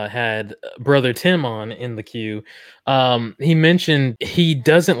I had brother Tim on in the queue, he mentioned he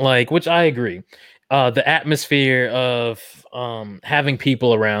doesn't like, which I agree, the atmosphere of having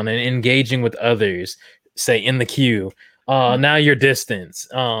people around and engaging with others, say in the queue. Now you're distance,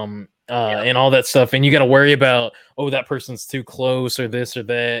 and all that stuff, and you got to worry about, that person's too close or this or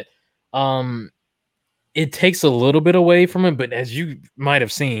that. It takes a little bit away from it, but as you might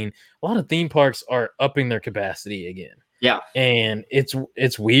have seen, a lot of theme parks are upping their capacity again. Yeah, and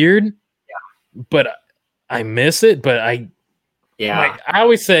it's weird. Yeah, but I miss it. But I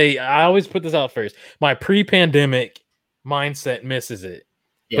always put this out first. My pre-pandemic mindset misses it.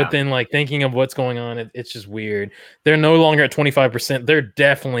 Yeah. But then, like, thinking of what's going on, it's just weird. They're no longer at 25%. They're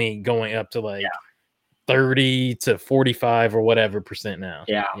definitely going up to like 30 to 45 or whatever percent now.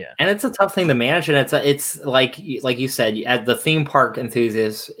 Yeah. Yeah. And it's a tough thing to manage. And it's like you said, as the theme park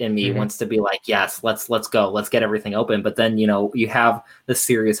enthusiast in me wants to be like, yes, let's go, let's get everything open. But then, you have the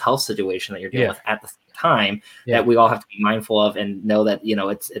serious health situation that you're dealing with at the same time that we all have to be mindful of and know that,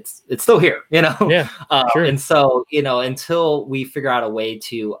 it's still here, Yeah. Sure. And so, until we figure out a way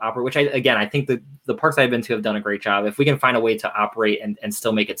to operate, which I think the parks I've been to have done a great job. If we can find a way to operate and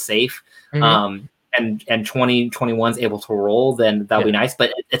still make it safe, and 2021 is able to roll, then that'll be nice.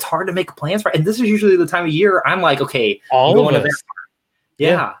 But it's hard to make plans for. And this is usually the time of year I'm like, okay, all of us.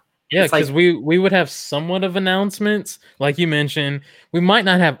 Yeah, because we would have somewhat of announcements, like you mentioned. We might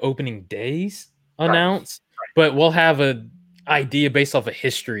not have opening days announced, but we'll have a idea based off of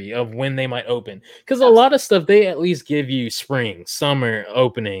history of when they might open. Because a lot of stuff they at least give you spring, summer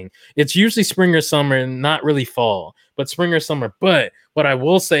opening. It's usually spring or summer, not really fall, but spring or summer. But what I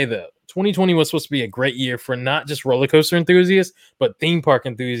will say though, 2020 was supposed to be a great year for not just roller coaster enthusiasts, but theme park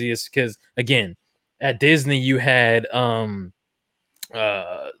enthusiasts. Because again, at Disney, you had the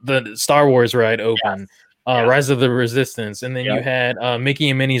Star Wars ride open, Rise of the Resistance, and then you had Mickey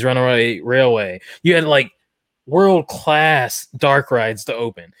and Minnie's Runaway Railway. You had like world-class dark rides to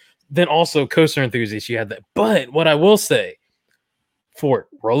open. Then also coaster enthusiasts, you had that. But what I will say, for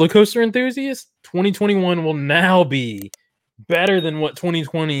roller coaster enthusiasts, 2021 will now be better than what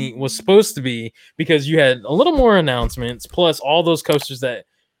 2020 was supposed to be, because you had a little more announcements, plus all those coasters that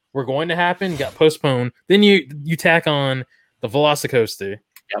were going to happen got postponed. Then you tack on the Velocicoaster.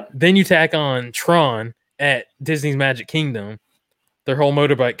 Then you tack on Tron at Disney's Magic Kingdom, their whole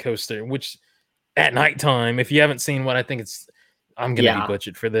motorbike coaster, which at nighttime, if you haven't seen what I think it's, I'm going to be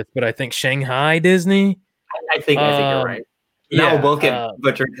butchered for this, but I think Shanghai Disney. I think you're right. Now we'll both get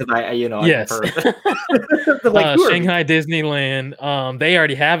butchered because yes. Like, Shanghai Disneyland, they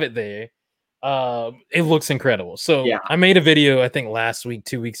already have it there. It looks incredible. So I made a video, I think last week,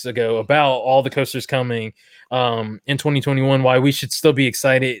 2 weeks ago, about all the coasters coming in 2021, why we should still be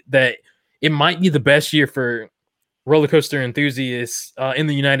excited that it might be the best year for roller coaster enthusiasts in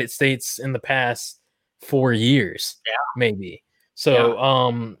the United States in the past 4 years, maybe.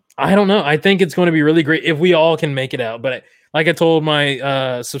 So I don't know. I think it's going to be really great if we all can make it out. But like I told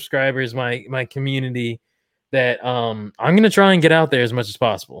my subscribers, my community, that I'm going to try and get out there as much as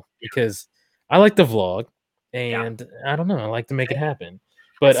possible, because I like to vlog, and I don't know, I like to make it happen.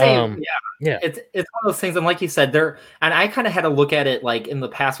 But it's one of those things, and like you said, and I kind of had to look at it like in the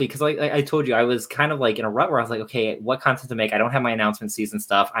past week, because like I told you, I was kind of like in a rut where I was like, okay, what content to make? I don't have my announcement season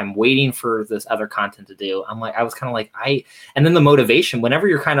stuff. I'm waiting for this other content to do. I was kind of like, and then the motivation, whenever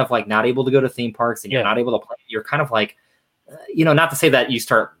you're kind of like not able to go to theme parks and you're not able to play, you're kind of like, not to say that you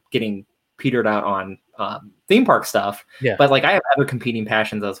start getting petered out on theme park stuff, but like I have other competing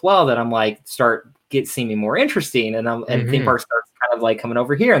passions as well that I'm like seeming more interesting, and theme park starts kind of like coming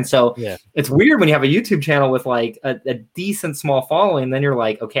over here, and so it's weird when you have a YouTube channel with like a decent small following, and then you're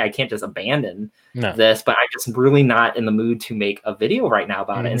like, okay, I can't just abandon this, but I'm just really not in the mood to make a video right now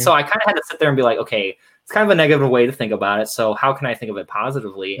about it, and so I kind of had to sit there and be like, okay, it's kind of a negative way to think about it, so how can I think of it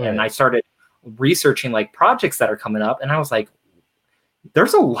positively? And I started researching like projects that are coming up, and I was like,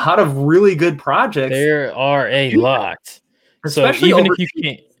 there's a lot of really good projects. There are a lot. Especially so even if you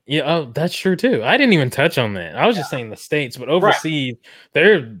can't, that's true too. I didn't even touch on that. I was just saying the States, but overseas,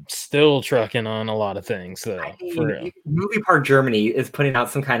 they're still trucking on a lot of things. So Movie Park Germany is putting out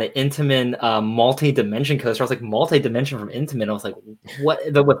some kind of Intamin multi-dimension coaster. I was like, multi-dimension from Intamin. I was like, what?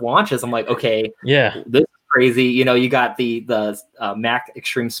 With launches, I'm like, okay, this is crazy. You got the Mac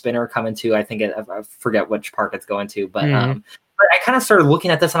Extreme Spinner coming to, I think I forget which park it's going to, but I kind of started looking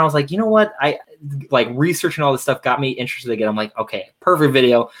at this and I was like, you know what? I like researching all this stuff got me interested again. I'm like, okay, perfect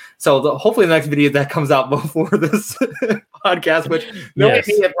video. So hopefully the next video that comes out before this podcast, which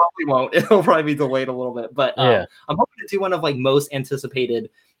it probably won't. It'll probably be delayed a little bit, but I'm hoping to do one of like most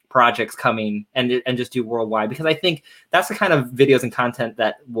anticipated projects coming and just do worldwide, because I think that's the kind of videos and content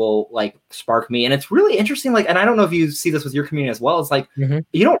that will like spark me. And it's really interesting. Like, and I don't know if you see this with your community as well. It's like, you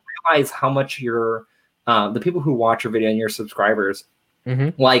don't realize how much the people who watch your video and your subscribers,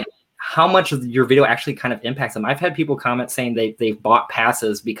 like how much of your video actually kind of impacts them. I've had people comment saying they've bought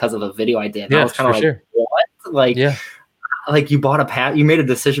passes because of a video I did. And I was kind of like, what? Like, like you bought a pass, you made a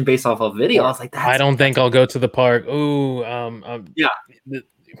decision based off a video. I was like, I don't think I'll go to the park.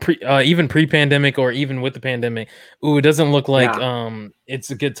 Even pre-pandemic or even with the pandemic, it doesn't look like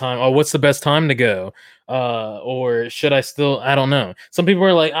it's a good time. Oh, what's the best time to go? Or should I still? I don't know. Some people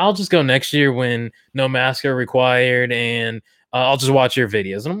are like, I'll just go next year when no masks are required and I'll just watch your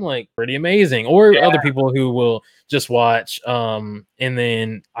videos. And I'm like, pretty amazing. Or other people who will just watch, and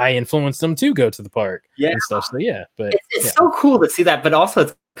then I influence them to go to the park and stuff. So yeah, but it's so cool to see that. But also,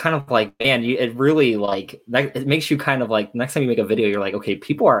 it's kind of like, man, it really like that. It makes you kind of like next time you make a video, you're like, okay,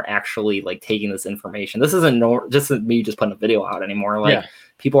 people are actually like taking this information. This isn't just me just putting a video out anymore. Like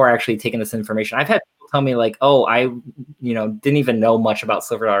people are actually taking this information. I've had people tell me like, oh, I didn't even know much about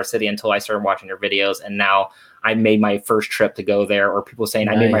Silver Dollar City until I started watching your videos, and now I made my first trip to go there. Or people saying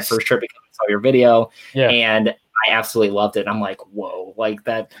I made my first trip because I saw your video, and I absolutely loved it. And I'm like, whoa, like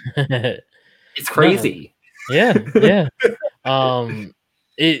that. It's crazy. Yeah.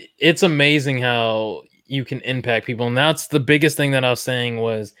 It's amazing how you can impact people. And that's the biggest thing that I was saying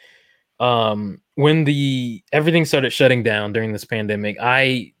was, when everything started shutting down during this pandemic,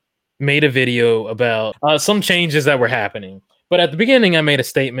 I made a video about some changes that were happening. But at the beginning, I made a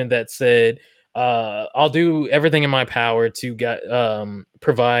statement that said, I'll do everything in my power to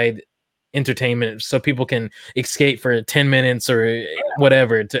provide entertainment so people can escape for 10 minutes or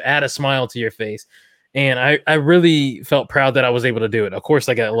whatever, to add a smile to your face. And I really felt proud that I was able to do it. Of course,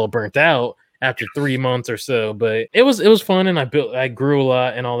 I got a little burnt out after 3 months or so, but it was fun, and I grew a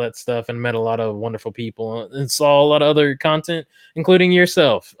lot and all that stuff, and met a lot of wonderful people and saw a lot of other content, including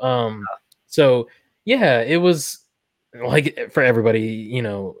yourself. So yeah, it was like for everybody,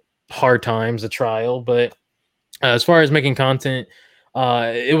 hard times, a trial, but as far as making content,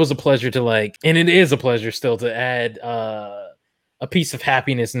 it was a pleasure to and it is a pleasure still to add a piece of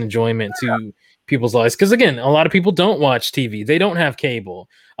happiness and enjoyment to people's lives. Because again, a lot of people don't watch TV, they don't have cable,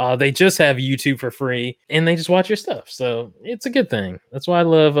 they just have YouTube for free, and they just watch your stuff. So it's a good thing. That's why I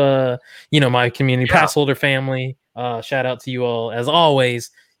love my community pass holder family. Shout out to you all as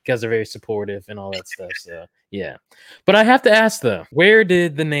always. You guys are very supportive and all that stuff. So yeah, but I have to ask though, where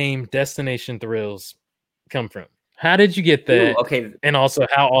did the name Destination Thrills come from? How did you get that? Ooh, okay. And also,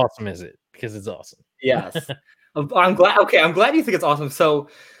 how awesome is it? Because it's awesome. Yes. I'm glad. Okay, I'm glad you think it's awesome. So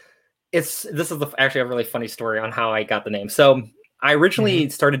this is actually a really funny story on how I got the name. So I originally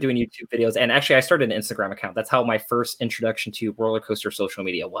started doing YouTube videos, and actually I started an Instagram account. That's how my first introduction to roller coaster social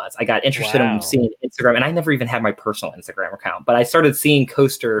media was. I got interested in seeing Instagram, and I never even had my personal Instagram account, but I started seeing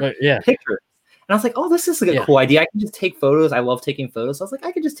coaster pictures. And I was like, oh, this is a cool idea. I can just take photos. I love taking photos. So I was like,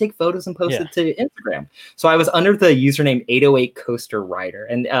 I could just take photos and post it to Instagram. So I was under the username 808 Coaster Rider.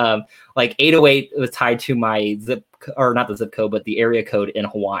 And 808 was tied to my not the zip code, but the area code in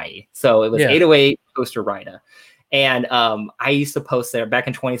Hawaii. So it was 808 Coaster Rider. And I used to post there back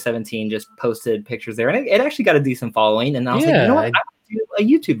in 2017, just posted pictures there. And it actually got a decent following. And I was like, you know what? I do a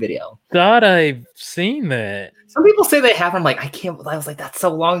YouTube video. Thought I've seen that. Some people say they have. I'm like, I can't. I was like, that's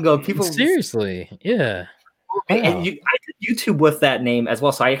so long ago. People seriously, yeah. Wow. And I did YouTube with that name as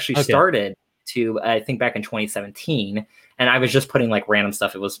well. So I actually started I think back in 2017, and I was just putting like random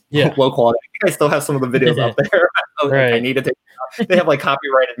stuff. It was low quality. I think I still have some of the videos up there. I need to take. They have like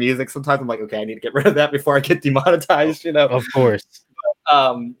copyrighted music. Sometimes I'm like, okay, I need to get rid of that before I get demonetized. Of course.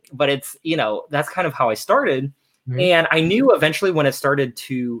 But it's that's kind of how I started. And I knew eventually when it started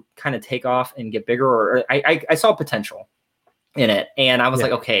to kind of take off and get bigger, or I saw potential in it. And I was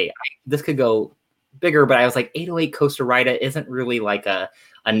like, okay, this could go bigger. But I was like, 808 Coaster Rider isn't really like a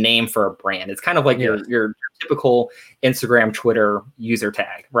name for a brand. It's kind of like your typical Instagram, Twitter user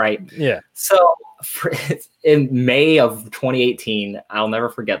tag, right? Yeah. So in May of 2018, I'll never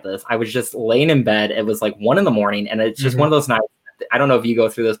forget this. I was just laying in bed. It was like 1 a.m, and it's just one of those nights. I don't know if you go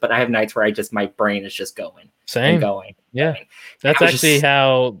through this, but I have nights where my brain is just going. Same. And going. Yeah. That's actually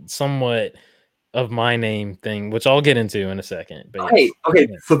how somewhat of my name thing, which I'll get into in a second. But right. Okay.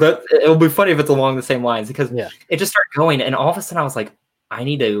 So it'll be funny if it's along the same lines, because it just started going, and all of a sudden I was like, I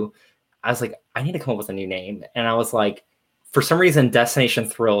need to come up with a new name. And I was like, for some reason, Destination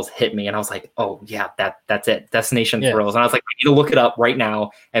Thrills hit me, and I was like, oh yeah, that's it, Destination Thrills. And I was like, I need to look it up right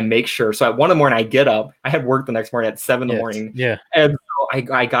now and make sure. So at 1 a.m, I get up. I had work the next morning at 7 a.m. Yeah. And so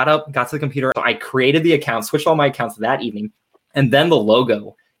I got up, got to the computer. So I created the account, switched all my accounts that evening, and then the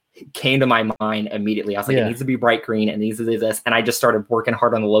logo came to my mind immediately. I was like, it needs to be bright green, and needs to do this. And I just started working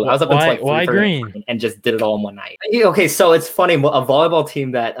hard on the logo. I was up until like why green? And just did it all in one night. Okay, so it's funny. A volleyball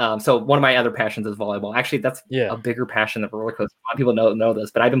team that so one of my other passions is volleyball. Actually, that's a bigger passion than roller coaster. A lot of people know this,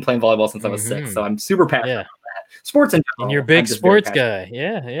 but I've been playing volleyball since I was 6, so I'm super passionate about that. Sports in general. And you're a big sports guy.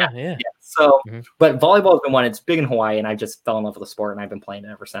 Yeah. So, but volleyball has been one. It's big in Hawaii, and I just fell in love with the sport, and I've been playing it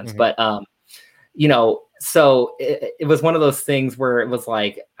ever since. But so it was one of those things where it was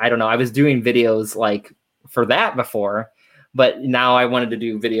like, I don't know, I was doing videos like for that before, but now I wanted to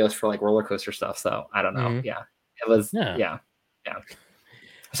do videos for like roller coaster stuff. So I don't know. Yeah, it was, yeah.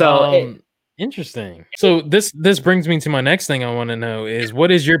 So Interesting. So this brings me to my next thing I want to know is what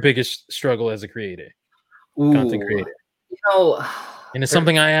is your biggest struggle as a creator, content Ooh, creator? you know, And it's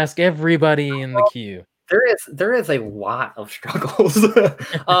something I ask everybody in the queue. there is a lot of struggles.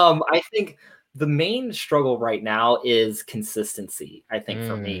 I think the main struggle right now is consistency. I think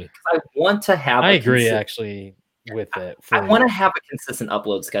for me, 'cause I want to have I a agree actually with that. I want to have a consistent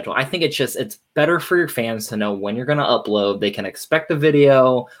upload schedule. I think it's better for your fans to know when you're going to upload. They can expect a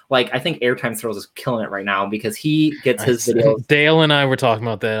video. Like I think Airtime Thrills is killing it right now because he gets his videos. Dale and I were talking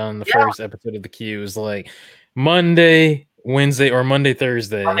about that on the Yeah. first episode of the queue. Is like Monday, Wednesday, or Monday,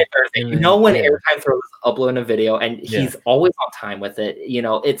 Thursday. You know when Airtime Thrills is uploading a video, and he's always on time with it. You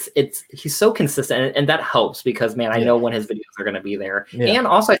know, he's so consistent, and that helps because man, I know when his videos are going to be there. And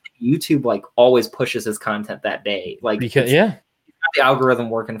also, I think YouTube like always pushes his content that day, like because he's got the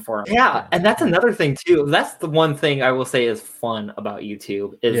algorithm working for him. Yeah, and that's another thing too. That's the one thing I will say is fun about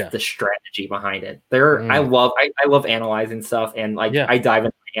YouTube is the strategy behind it. I love analyzing stuff, and like I dive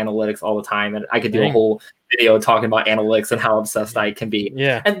into analytics all the time, and I could do a whole video talking about analytics and how obsessed I can be.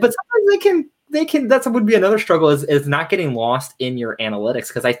 Yeah. But sometimes they can that would be another struggle is not getting lost in your analytics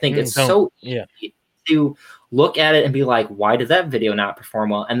because I think it's so easy to look at it and be like, why did that video not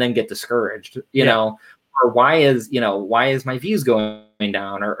perform well? And then get discouraged, you know, or why is my views going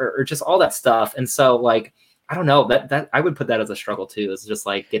down or just all that stuff. And so like I don't know, that I would put that as a struggle too, is just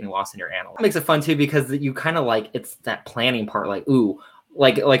like getting lost in your analytics. It makes it fun too because you kind of like it's that planning part, like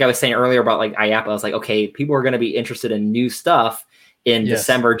like I was saying earlier about like IAP, I was like, okay, people are going to be interested in new stuff in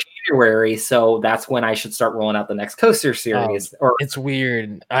December, January, so that's when I should start rolling out the next coaster series. Or it's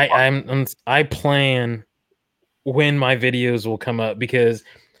weird. I plan when my videos will come up because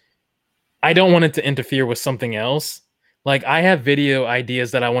I don't want it to interfere with something else. Like I have video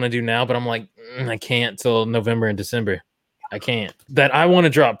ideas that I want to do now, but I'm like, I can't till November and December. I can't. That I want to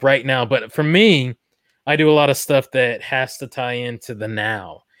drop right now, but for me, I do a lot of stuff that has to tie into the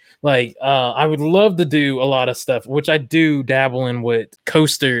now. Like I would love to do a lot of stuff, which I do dabble in what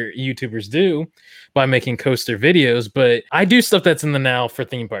coaster YouTubers do by making coaster videos, but I do stuff that's in the now for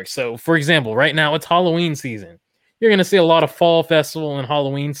theme parks. So for example, right now it's Halloween season. You're going to see a lot of fall festival and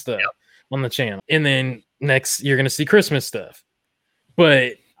Halloween stuff on the channel. And then next you're going to see Christmas stuff.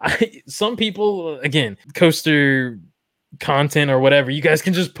 But some people, again, coaster content or whatever, you guys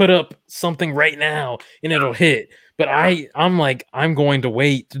can just put up something right now and it'll hit. But I'm like, I'm going to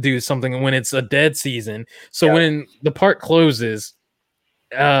wait to do something when it's a dead season. So when the park closes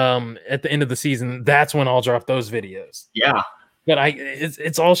at the end of the season, that's when I'll drop those videos. Yeah. But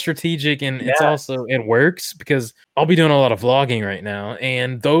it's all strategic, and it's also it works because I'll be doing a lot of vlogging right now,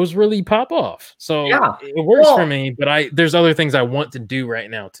 and those really pop off. So it works for me. But there's other things I want to do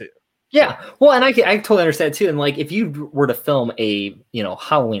right now too. Yeah, well, and I totally understand too. And like, if you were to film a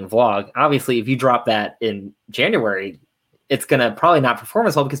Halloween vlog, obviously, if you drop that in January, it's gonna probably not perform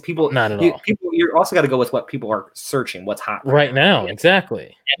as well because people not at all. You're also got to go with what people are searching, what's hot right now.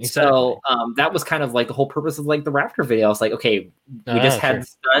 Exactly. And so that was kind of like the whole purpose of like the Raptor video. I was like, okay, we just had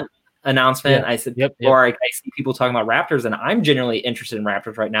stunt announcement. I said, or I see people talking about Raptors, and I'm genuinely interested in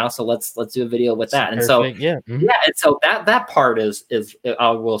Raptors right now. So let's do a video with that. And so and so that part is I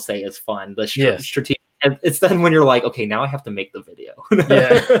will say is fun. The strategic. And it's then when you're like, okay, now I have to make the video.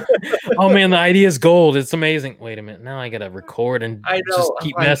 Oh man, the idea is gold. It's amazing. Wait a minute, now I gotta record and just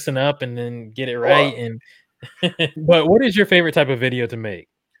keep messing up and then get it right. And but what is your favorite type of video to make?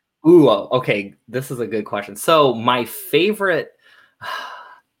 Ooh, okay, this is a good question. So my favorite.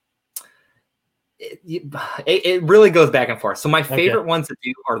 It really goes back and forth. So my favorite ones to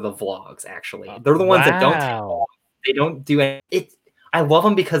do are the vlogs. Actually, they're the ones that don't do it. I love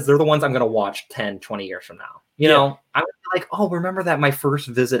them because they're the ones I'm going to watch 10, 20 years from now. You know, I'm like, oh, remember that my first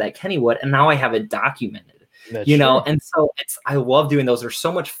visit at Kennywood, and now I have it documented. And so I love doing those. They're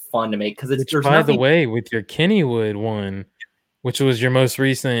so much fun to make because it's. By the way, with your Kennywood one, which was your most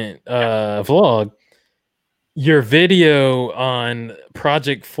recent vlog, your video on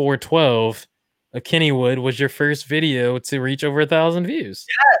Project 412. Kennywood was your first video to reach over 1,000 views.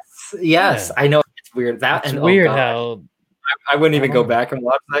 Yes, I know it's weird. That's weird how I wouldn't even go back and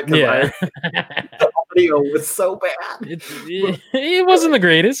watch that because the audio was so bad. It wasn't the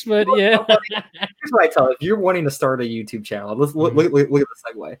greatest, but Here's what I tell you. If you're wanting to start a YouTube channel, look at the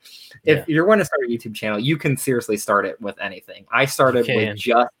segue. If you're wanting to start a YouTube channel, you can seriously start it with anything. I started with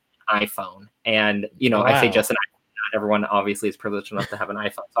just an iPhone, and I say just an iPhone. Everyone obviously is privileged enough to have an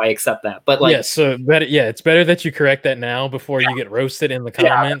iPhone, so I accept that. But like, so it's better that you correct that now before you get roasted in the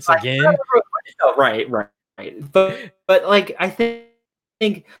comments again. Right. But like, I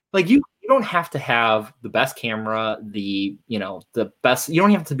think like you you don't have to have the best camera, the best. You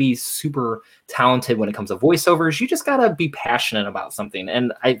don't have to be super talented when it comes to voiceovers. You just gotta be passionate about something,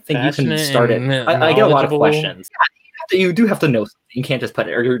 and I think you can start it. I get a lot of questions. You do have to know something. You can't just put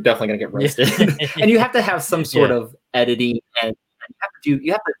it, or you're definitely gonna get roasted. And you have to have some sort of editing, and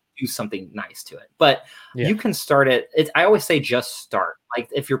you have to do something nice to it. But you can start it. I always say just start. Like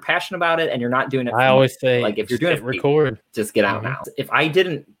if you're passionate about it and you're not doing it, I always say like if you're doing it, record. Just get out now. If I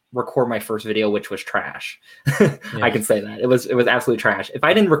didn't record my first video, which was trash, I can say that it was absolutely trash. If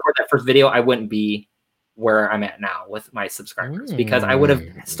I didn't record that first video, I wouldn't be where I'm at now with my subscribers, because I would have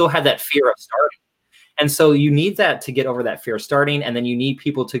still had that fear of starting. And so you need that to get over that fear of starting, and then you need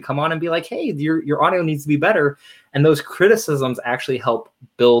people to come on and be like, hey, your audio needs to be better. And those criticisms actually help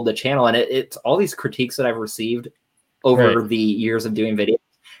build the channel. And it's all these critiques that I've received over the years of doing videos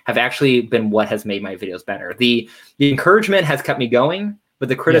have actually been what has made my videos better. The encouragement has kept me going, but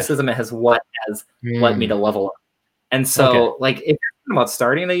the criticism has what has led me to level up. And so like if you're thinking about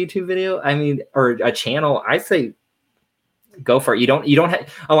starting a YouTube video, I mean, or a channel, I say go for it. You don't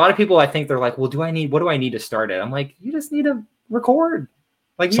have a lot of people, I think they're like, well, what do I need to start it? I'm like, you just need to record.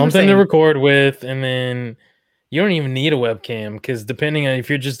 Like something to record with, and then you don't even need a webcam, because depending on if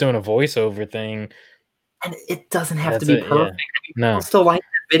you're just doing a voiceover thing. And it doesn't have to be perfect. Yeah. I mean, no, people still like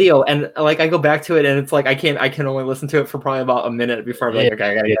that video, and like I go back to it, and it's like I can only listen to it for probably about a minute before I'm like,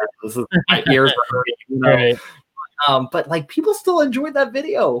 okay, I gotta get it. This is my ears are hurting, you know. Right. But like people still enjoyed that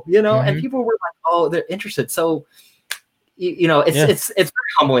video, you know, and people were like, oh, they're interested. So you know, it's very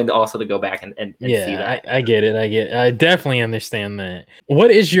humbling to also to go back and see that. I get it. I definitely understand that.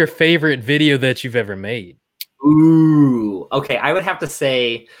 What is your favorite video that you've ever made? Ooh, okay. I would have to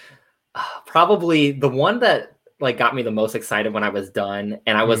say probably the one that like got me the most excited when I was done,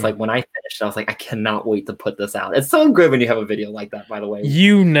 and I was like, when I finished, I was like, I cannot wait to put this out. It's so good when you have a video like that, by the way.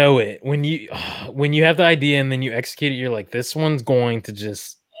 You know it when you have the idea and then you execute it. You're like, this one's going to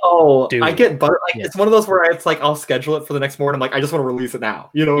just. Oh, I get butter. Like it's one of those where it's like I'll schedule it for the next morning. I'm like, I just want to release it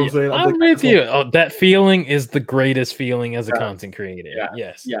now. You know what I'm saying? I'm with you. Oh, that feeling is the greatest feeling as a content creator.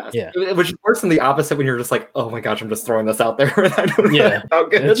 Yes. Which is worse than the opposite when you're just like, oh my gosh, I'm just throwing this out there. I don't know how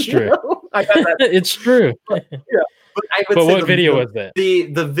good it's true. You know? I got that. It's true. But I would say what video was that?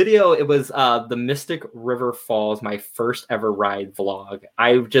 The video, it was the Mystic River Falls, my first ever ride vlog.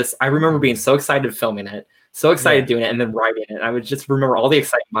 I remember being so excited filming it. So excited doing it and then writing it. I would just remember all the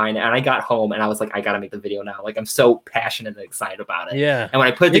excitement in mind. And I got home and I was like, I got to make the video now. Like, I'm so passionate and excited about it. Yeah. And when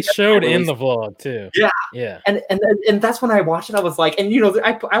I put it showed in the vlog too. Yeah. Yeah. And that's when I watched it. I was like, and you know,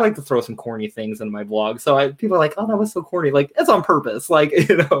 I like to throw some corny things in my vlog. So people are like, oh, that was so corny. Like, it's on purpose. Like,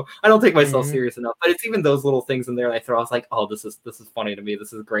 you know, I don't take myself serious enough. But it's even those little things in there that I throw. I was like, oh, this is funny to me.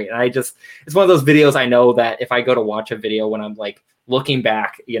 This is great. And it's one of those videos I know that if I go to watch a video when I'm like, looking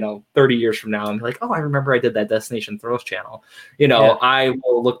back, you know, 30 years from now, I'm like, oh, I remember I did that Destination Throws channel. You know, I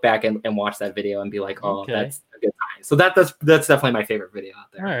will look back and watch that video and be like, oh, that's a good time. So that's definitely my favorite video out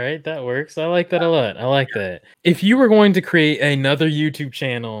there. All right, that works. I like that a lot. I like that. If you were going to create another YouTube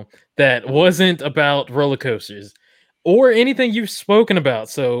channel that wasn't about roller coasters or anything you've spoken about,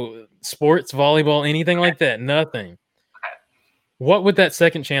 so sports, volleyball, anything like that, nothing, what would that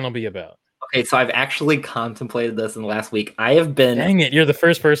second channel be about? Okay, so I've actually contemplated this in the last week. I have been. Dang it! You're the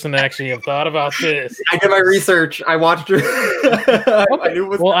first person to actually have thought about this. I did my research. I watched it. I knew it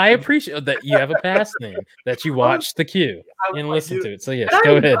was. Well, I appreciate that you have a past name that you watched the queue and listened to it. So yes,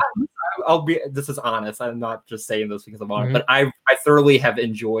 go ahead. This is honest. I'm not just saying this because I'm honest, but I thoroughly have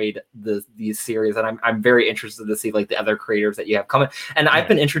enjoyed these series, and I'm very interested to see like the other creators that you have coming. And I've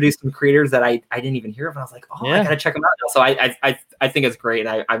been introduced to creators that I didn't even hear of, and I was like, oh, I gotta check them out now. So I think it's great,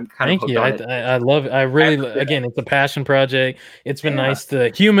 and I'm kind of hooked on it. I love it. I really again, it's a passion project. It's been nice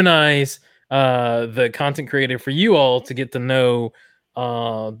to humanize the content creator for you all to get to know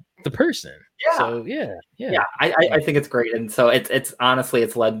the person. So I think it's great, and so it's honestly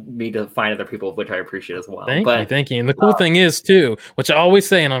it's led me to find other people, which I appreciate as well. Thank you. And the cool thing is too, which I always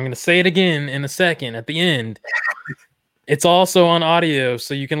say, and I'm going to say it again in a second at the end, it's also on audio,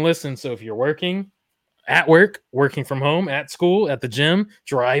 so you can listen. So if you're working at work, working from home, at school, at the gym,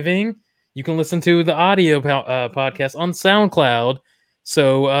 driving, you can listen to the audio podcast on SoundCloud.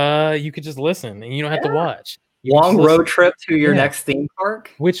 So you could just listen, and you don't have to watch. Long road trip to your next theme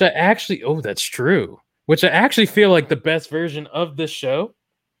park. Which I actually, that's true. Which I actually feel like the best version of this show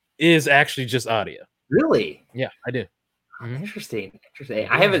is actually just audio. Really? Yeah, I do. Interesting.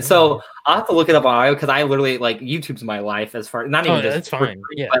 I haven't. So I'll have to look it up on audio because I literally like YouTube's my life as far not even just that's fine.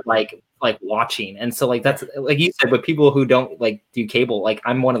 but like watching. And so like that's like you said, with people who don't like do cable, like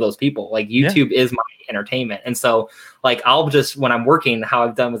I'm one of those people. Like YouTube is my entertainment. And so like I'll just when I'm working, how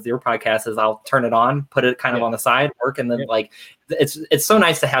I've done with your podcast is I'll turn it on, put it kind of on the side, work, and then like it's so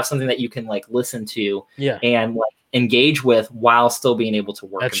nice to have something that you can like listen to and like engage with while still being able to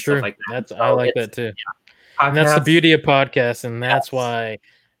work. That's and true. Stuff like that. That's I like that too. And that's the beauty of podcasts, and that's why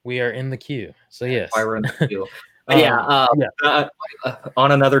we are in the queue. So yes, why we're in the queue.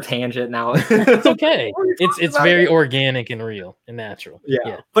 On another tangent now. It's okay. It's very organic and real and natural.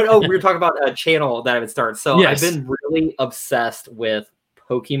 Yeah. But we were talking about a channel that I would start. So I've been really obsessed with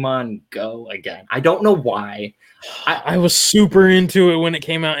Pokemon Go again. I don't know why. I was super into it when it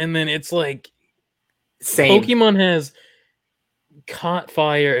came out, and then it's like Pokemon has caught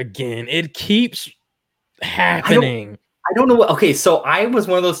fire again. It keeps happening. I don't know what. Okay, so I was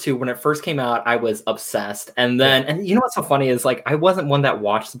one of those two when it first came out. I was obsessed, and then and you know what's so funny is like I wasn't one that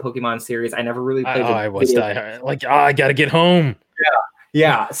watched the Pokemon series. I never really played. I was like, I gotta get home.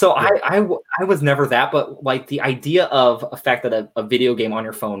 Yeah. So I was never that, but like the idea of a fact that a video game on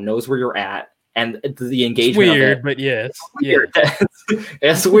your phone knows where you're at. And the engagement it's weird, of it, but yes, it's weird.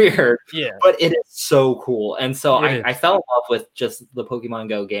 It's weird, yeah. But it is so cool, and so I fell in love with just the Pokemon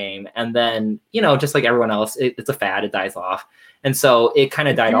Go game, and then just like everyone else, it's a fad. It dies off, and so it kind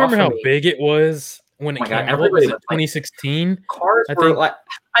of died off. Remember how big it was when it came out? What was it? 2016. Cars were like,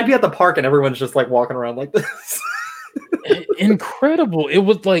 I'd be at the park, and everyone's just like walking around like this. Incredible! It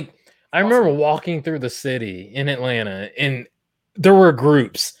was like I remember walking through the city in Atlanta, and there were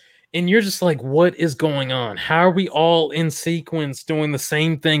groups. And you're just like, what is going on? How are we all in sequence doing the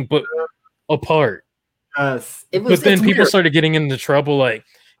same thing but apart? Yes. But then people started getting into trouble, like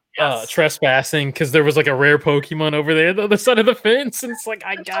trespassing, because there was like a rare Pokemon over there, the other side of the fence, and it's like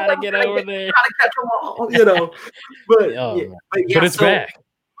I gotta get over there. Gotta catch them all, But it's back.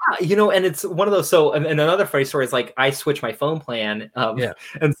 And it's one of those. So, and another funny story is like I switched my phone plan, and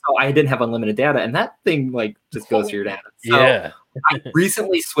so I didn't have unlimited data, and that thing like just goes to your data. So I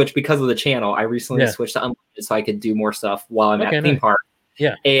recently switched because of the channel. I recently switched to unlimited so I could do more stuff while I'm at theme park.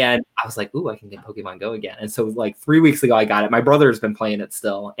 Yeah, and I was like, "Ooh, I can get Pokemon Go again." And so, like 3 weeks ago, I got it. My brother's been playing it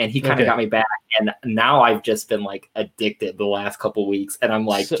still, and he kind of got me back. And now I've just been like addicted the last couple weeks, and I'm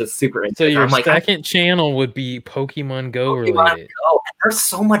like just super into. So your second channel would be Pokemon Go related. Go. There's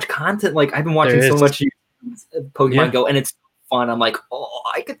so much content. Like I've been watching so much Pokemon Go, and it's fun. I'm like, oh,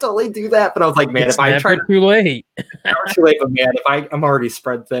 I could totally do that. But I was like, man, if I try too late, too late. But man, if I'm already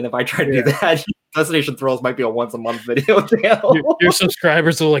spread thin. If I try to do that, Destination Thrills might be a once a month video channel. Your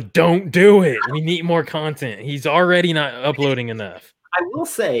subscribers are like, don't do it. We need more content. He's already not uploading enough. I will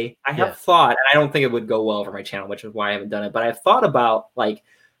say, I have thought, and I don't think it would go well for my channel, which is why I haven't done it. But I've thought about like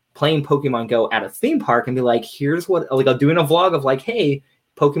playing Pokemon Go at a theme park and be like, here's what, like, I'll do in a vlog of like, hey,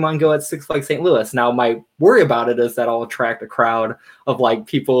 Pokemon Go at Six Flags St. Louis. Now, my worry about it is that I'll attract a crowd of like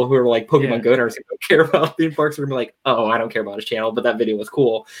people who are like Pokemon Go owners who don't care about theme parks. Are gonna be like, oh, I don't care about his channel, but that video was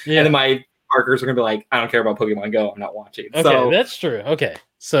cool. And then my parkers are gonna be like, I don't care about Pokemon Go. I'm not watching. Okay, so that's true. Okay,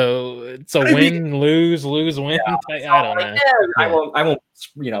 so it's a win, lose, win. I don't know. I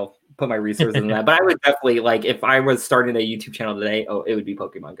won't. Put my resources in that, but I would definitely like if I was starting a YouTube channel today. Oh, it would be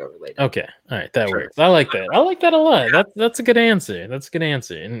Pokemon Go related. Okay, all right, that works. I like that. I like that a lot. That's a good answer. That's a good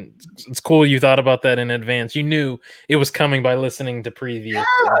answer, and it's cool you thought about that in advance. You knew it was coming by listening to previous.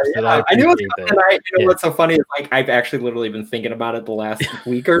 I knew it was coming. What's so funny is like I've actually literally been thinking about it the last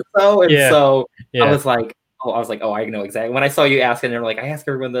week or so, and so I was like. Oh, I know exactly. When I saw you asking, and they're like, I ask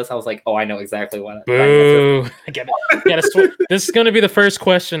everyone this. I was like, oh, I know exactly what. Boo! This is going to be the first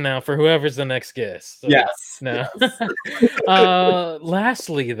question now for whoever's the next guest. So yes. No.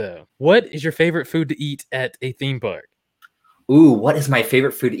 Lastly, though, what is your favorite food to eat at a theme park? Ooh, what is my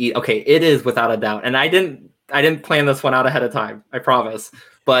favorite food to eat? Okay, it is without a doubt, and I didn't plan this one out ahead of time. I promise.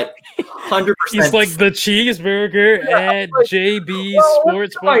 But 100%. He's like the cheeseburger at JB's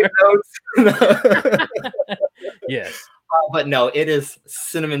Sports Bar. Yes. But no, it is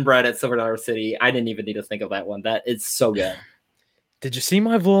cinnamon bread at Silver Dollar City. I didn't even need to think of that one. That is so good. Did you see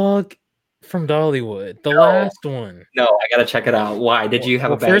my vlog from Dollywood? The last one. No, I got to check it out. Why? Did you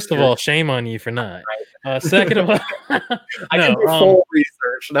have a bad First of all, shame on you for not. Second of all, I did full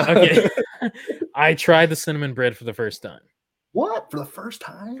research. No. Okay. I tried the cinnamon bread for the first time. What? For the first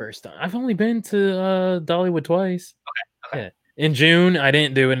time? First time. I've only been to Dollywood twice. Okay. Yeah. In June, I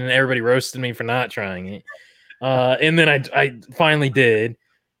didn't do it, and everybody roasted me for not trying it. And then I finally did.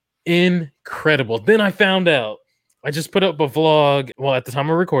 Incredible. Then I found out. I just put up a vlog. Well, at the time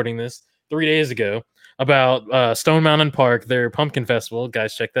of recording this, 3 days ago, about Stone Mountain Park, their pumpkin festival.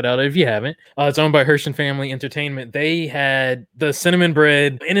 Guys, check that out if you haven't. It's owned by Hirsch and Family Entertainment. They had the cinnamon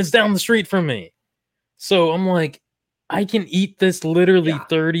bread, and it's down the street from me. So I'm like, I can eat this literally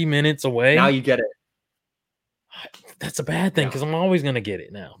 30 minutes away. Now you get it. That's a bad thing because I'm always gonna get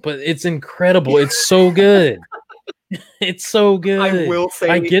it now. But it's incredible. It's so good. It's so good. I will say,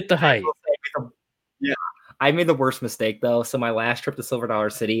 I get the hype. Yeah. I made the worst mistake though. So my last trip to Silver Dollar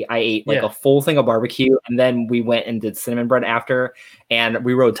City, I ate like a full thing of barbecue, and then we went and did cinnamon bread after, and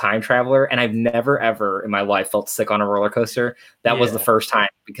we rode Time Traveler. And I've never ever in my life felt sick on a roller coaster. That was the first time,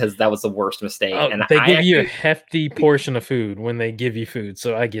 because that was the worst mistake. And they give you a hefty portion of food when they give you food,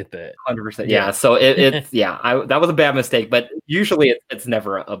 so I get that. 100%. Yeah. So it's that was a bad mistake, but usually it's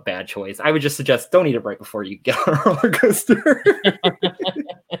never a bad choice. I would just suggest don't eat it right before you get on a roller coaster.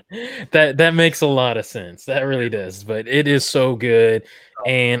 That makes a lot of sense. That really does. But it is so good,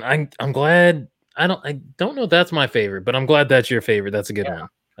 and I'm glad. I don't know if that's my favorite, but I'm glad that's your favorite. That's a good one.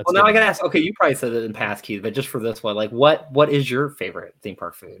 Well, now I gotta ask. Okay, you probably said it in past, Keith, but just for this one, like, what is your favorite theme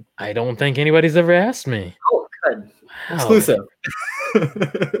park food? I don't think anybody's ever asked me. Oh, good. Wow. Exclusive.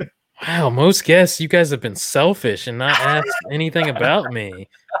 Wow, most guests, you guys have been selfish and not asked anything about me.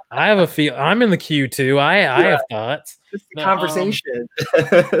 I have a feel. I'm in the queue too. I have thoughts. Just a conversation.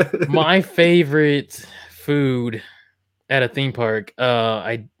 My favorite food at a theme park.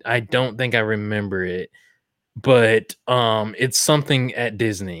 I don't think I remember it, but it's something at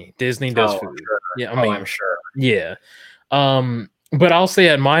Disney. Disney does food. Sure. Yeah, I mean, I'm sure. Yeah. But I'll say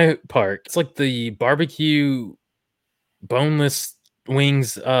at my park, it's like the barbecue boneless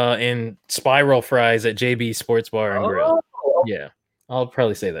wings and spiral fries at JB Sports Bar and Grill. Yeah, I'll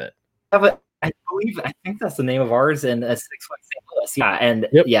probably say that. I think that's the name of ours in Six Flags St. Louis.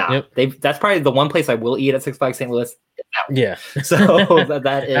 Yeah, and that's probably the one place I will eat at Six Flags St. Louis. Yeah, so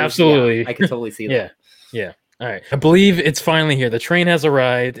that is absolutely. I can totally see that. Yeah. All right, I believe it's finally here. The train has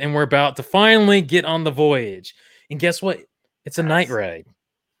arrived, and we're about to finally get on the voyage. And guess what? It's a night ride.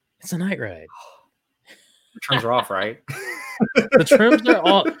 It's a night ride. The trims are off, right? The trims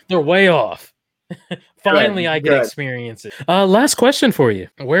they're way off. Finally, I get experience it. Last question for you.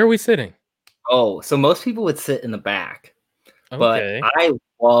 Where are we sitting? Oh, so most people would sit in the back. But I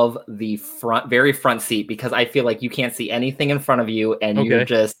love the very front seat, because I feel like you can't see anything in front of you, and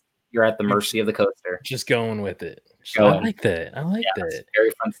you're at the mercy of the coaster. Just going with it. I like that. I like that.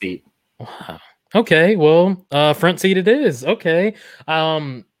 Very front seat. Wow. Okay, well, front seat it is. Okay.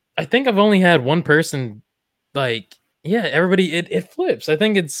 I think I've only had one person everybody it flips. I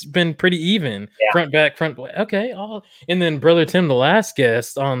think it's been pretty even. Front, back, front. Okay. And then Brother Tim, the last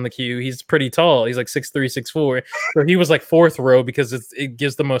guest on the queue, he's pretty tall. He's like 6'3", 6'4". So he was like fourth row because it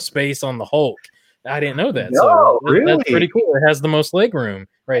gives the most space on the Hulk. I didn't know that. That's pretty cool. It has the most leg room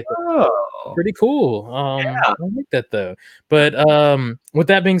right there. Oh, pretty cool. I like that though. But with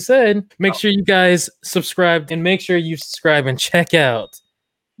that being said, make sure you guys subscribe, and make sure you subscribe and check out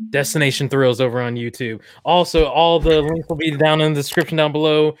Destination Thrills over on YouTube. Also, all the links will be down in the description down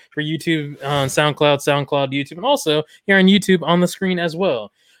below for YouTube, on SoundCloud, YouTube, and also here on YouTube on the screen as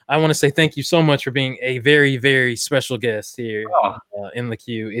well. I want to say thank you so much for being a very, very special guest here in the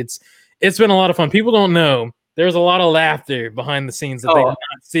queue. It's been a lot of fun. People don't know. There's a lot of laughter behind the scenes that they cannot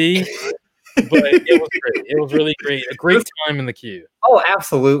see, but it was great. It was really great. A great time in the queue. Oh,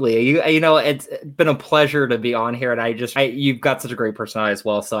 absolutely. You know, it's been a pleasure to be on here, and you've got such a great personality as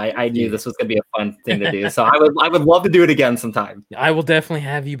well. So I knew this was going to be a fun thing to do. So I would love to do it again sometime. I will definitely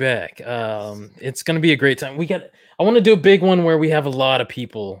have you back. It's going to be a great time. I want to do a big one where we have a lot of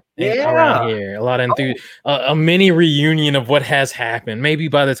people around here, a lot of a mini reunion of what has happened. Maybe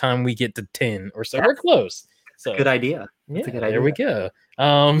by the time we get to 10 or so, we're close. So good idea. That's a good idea. There we go.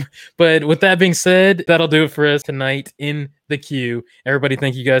 But with that being said, that'll do it for us tonight in the queue. Everybody,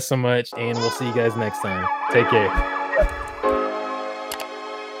 thank you guys so much, and we'll see you guys next time. Take care.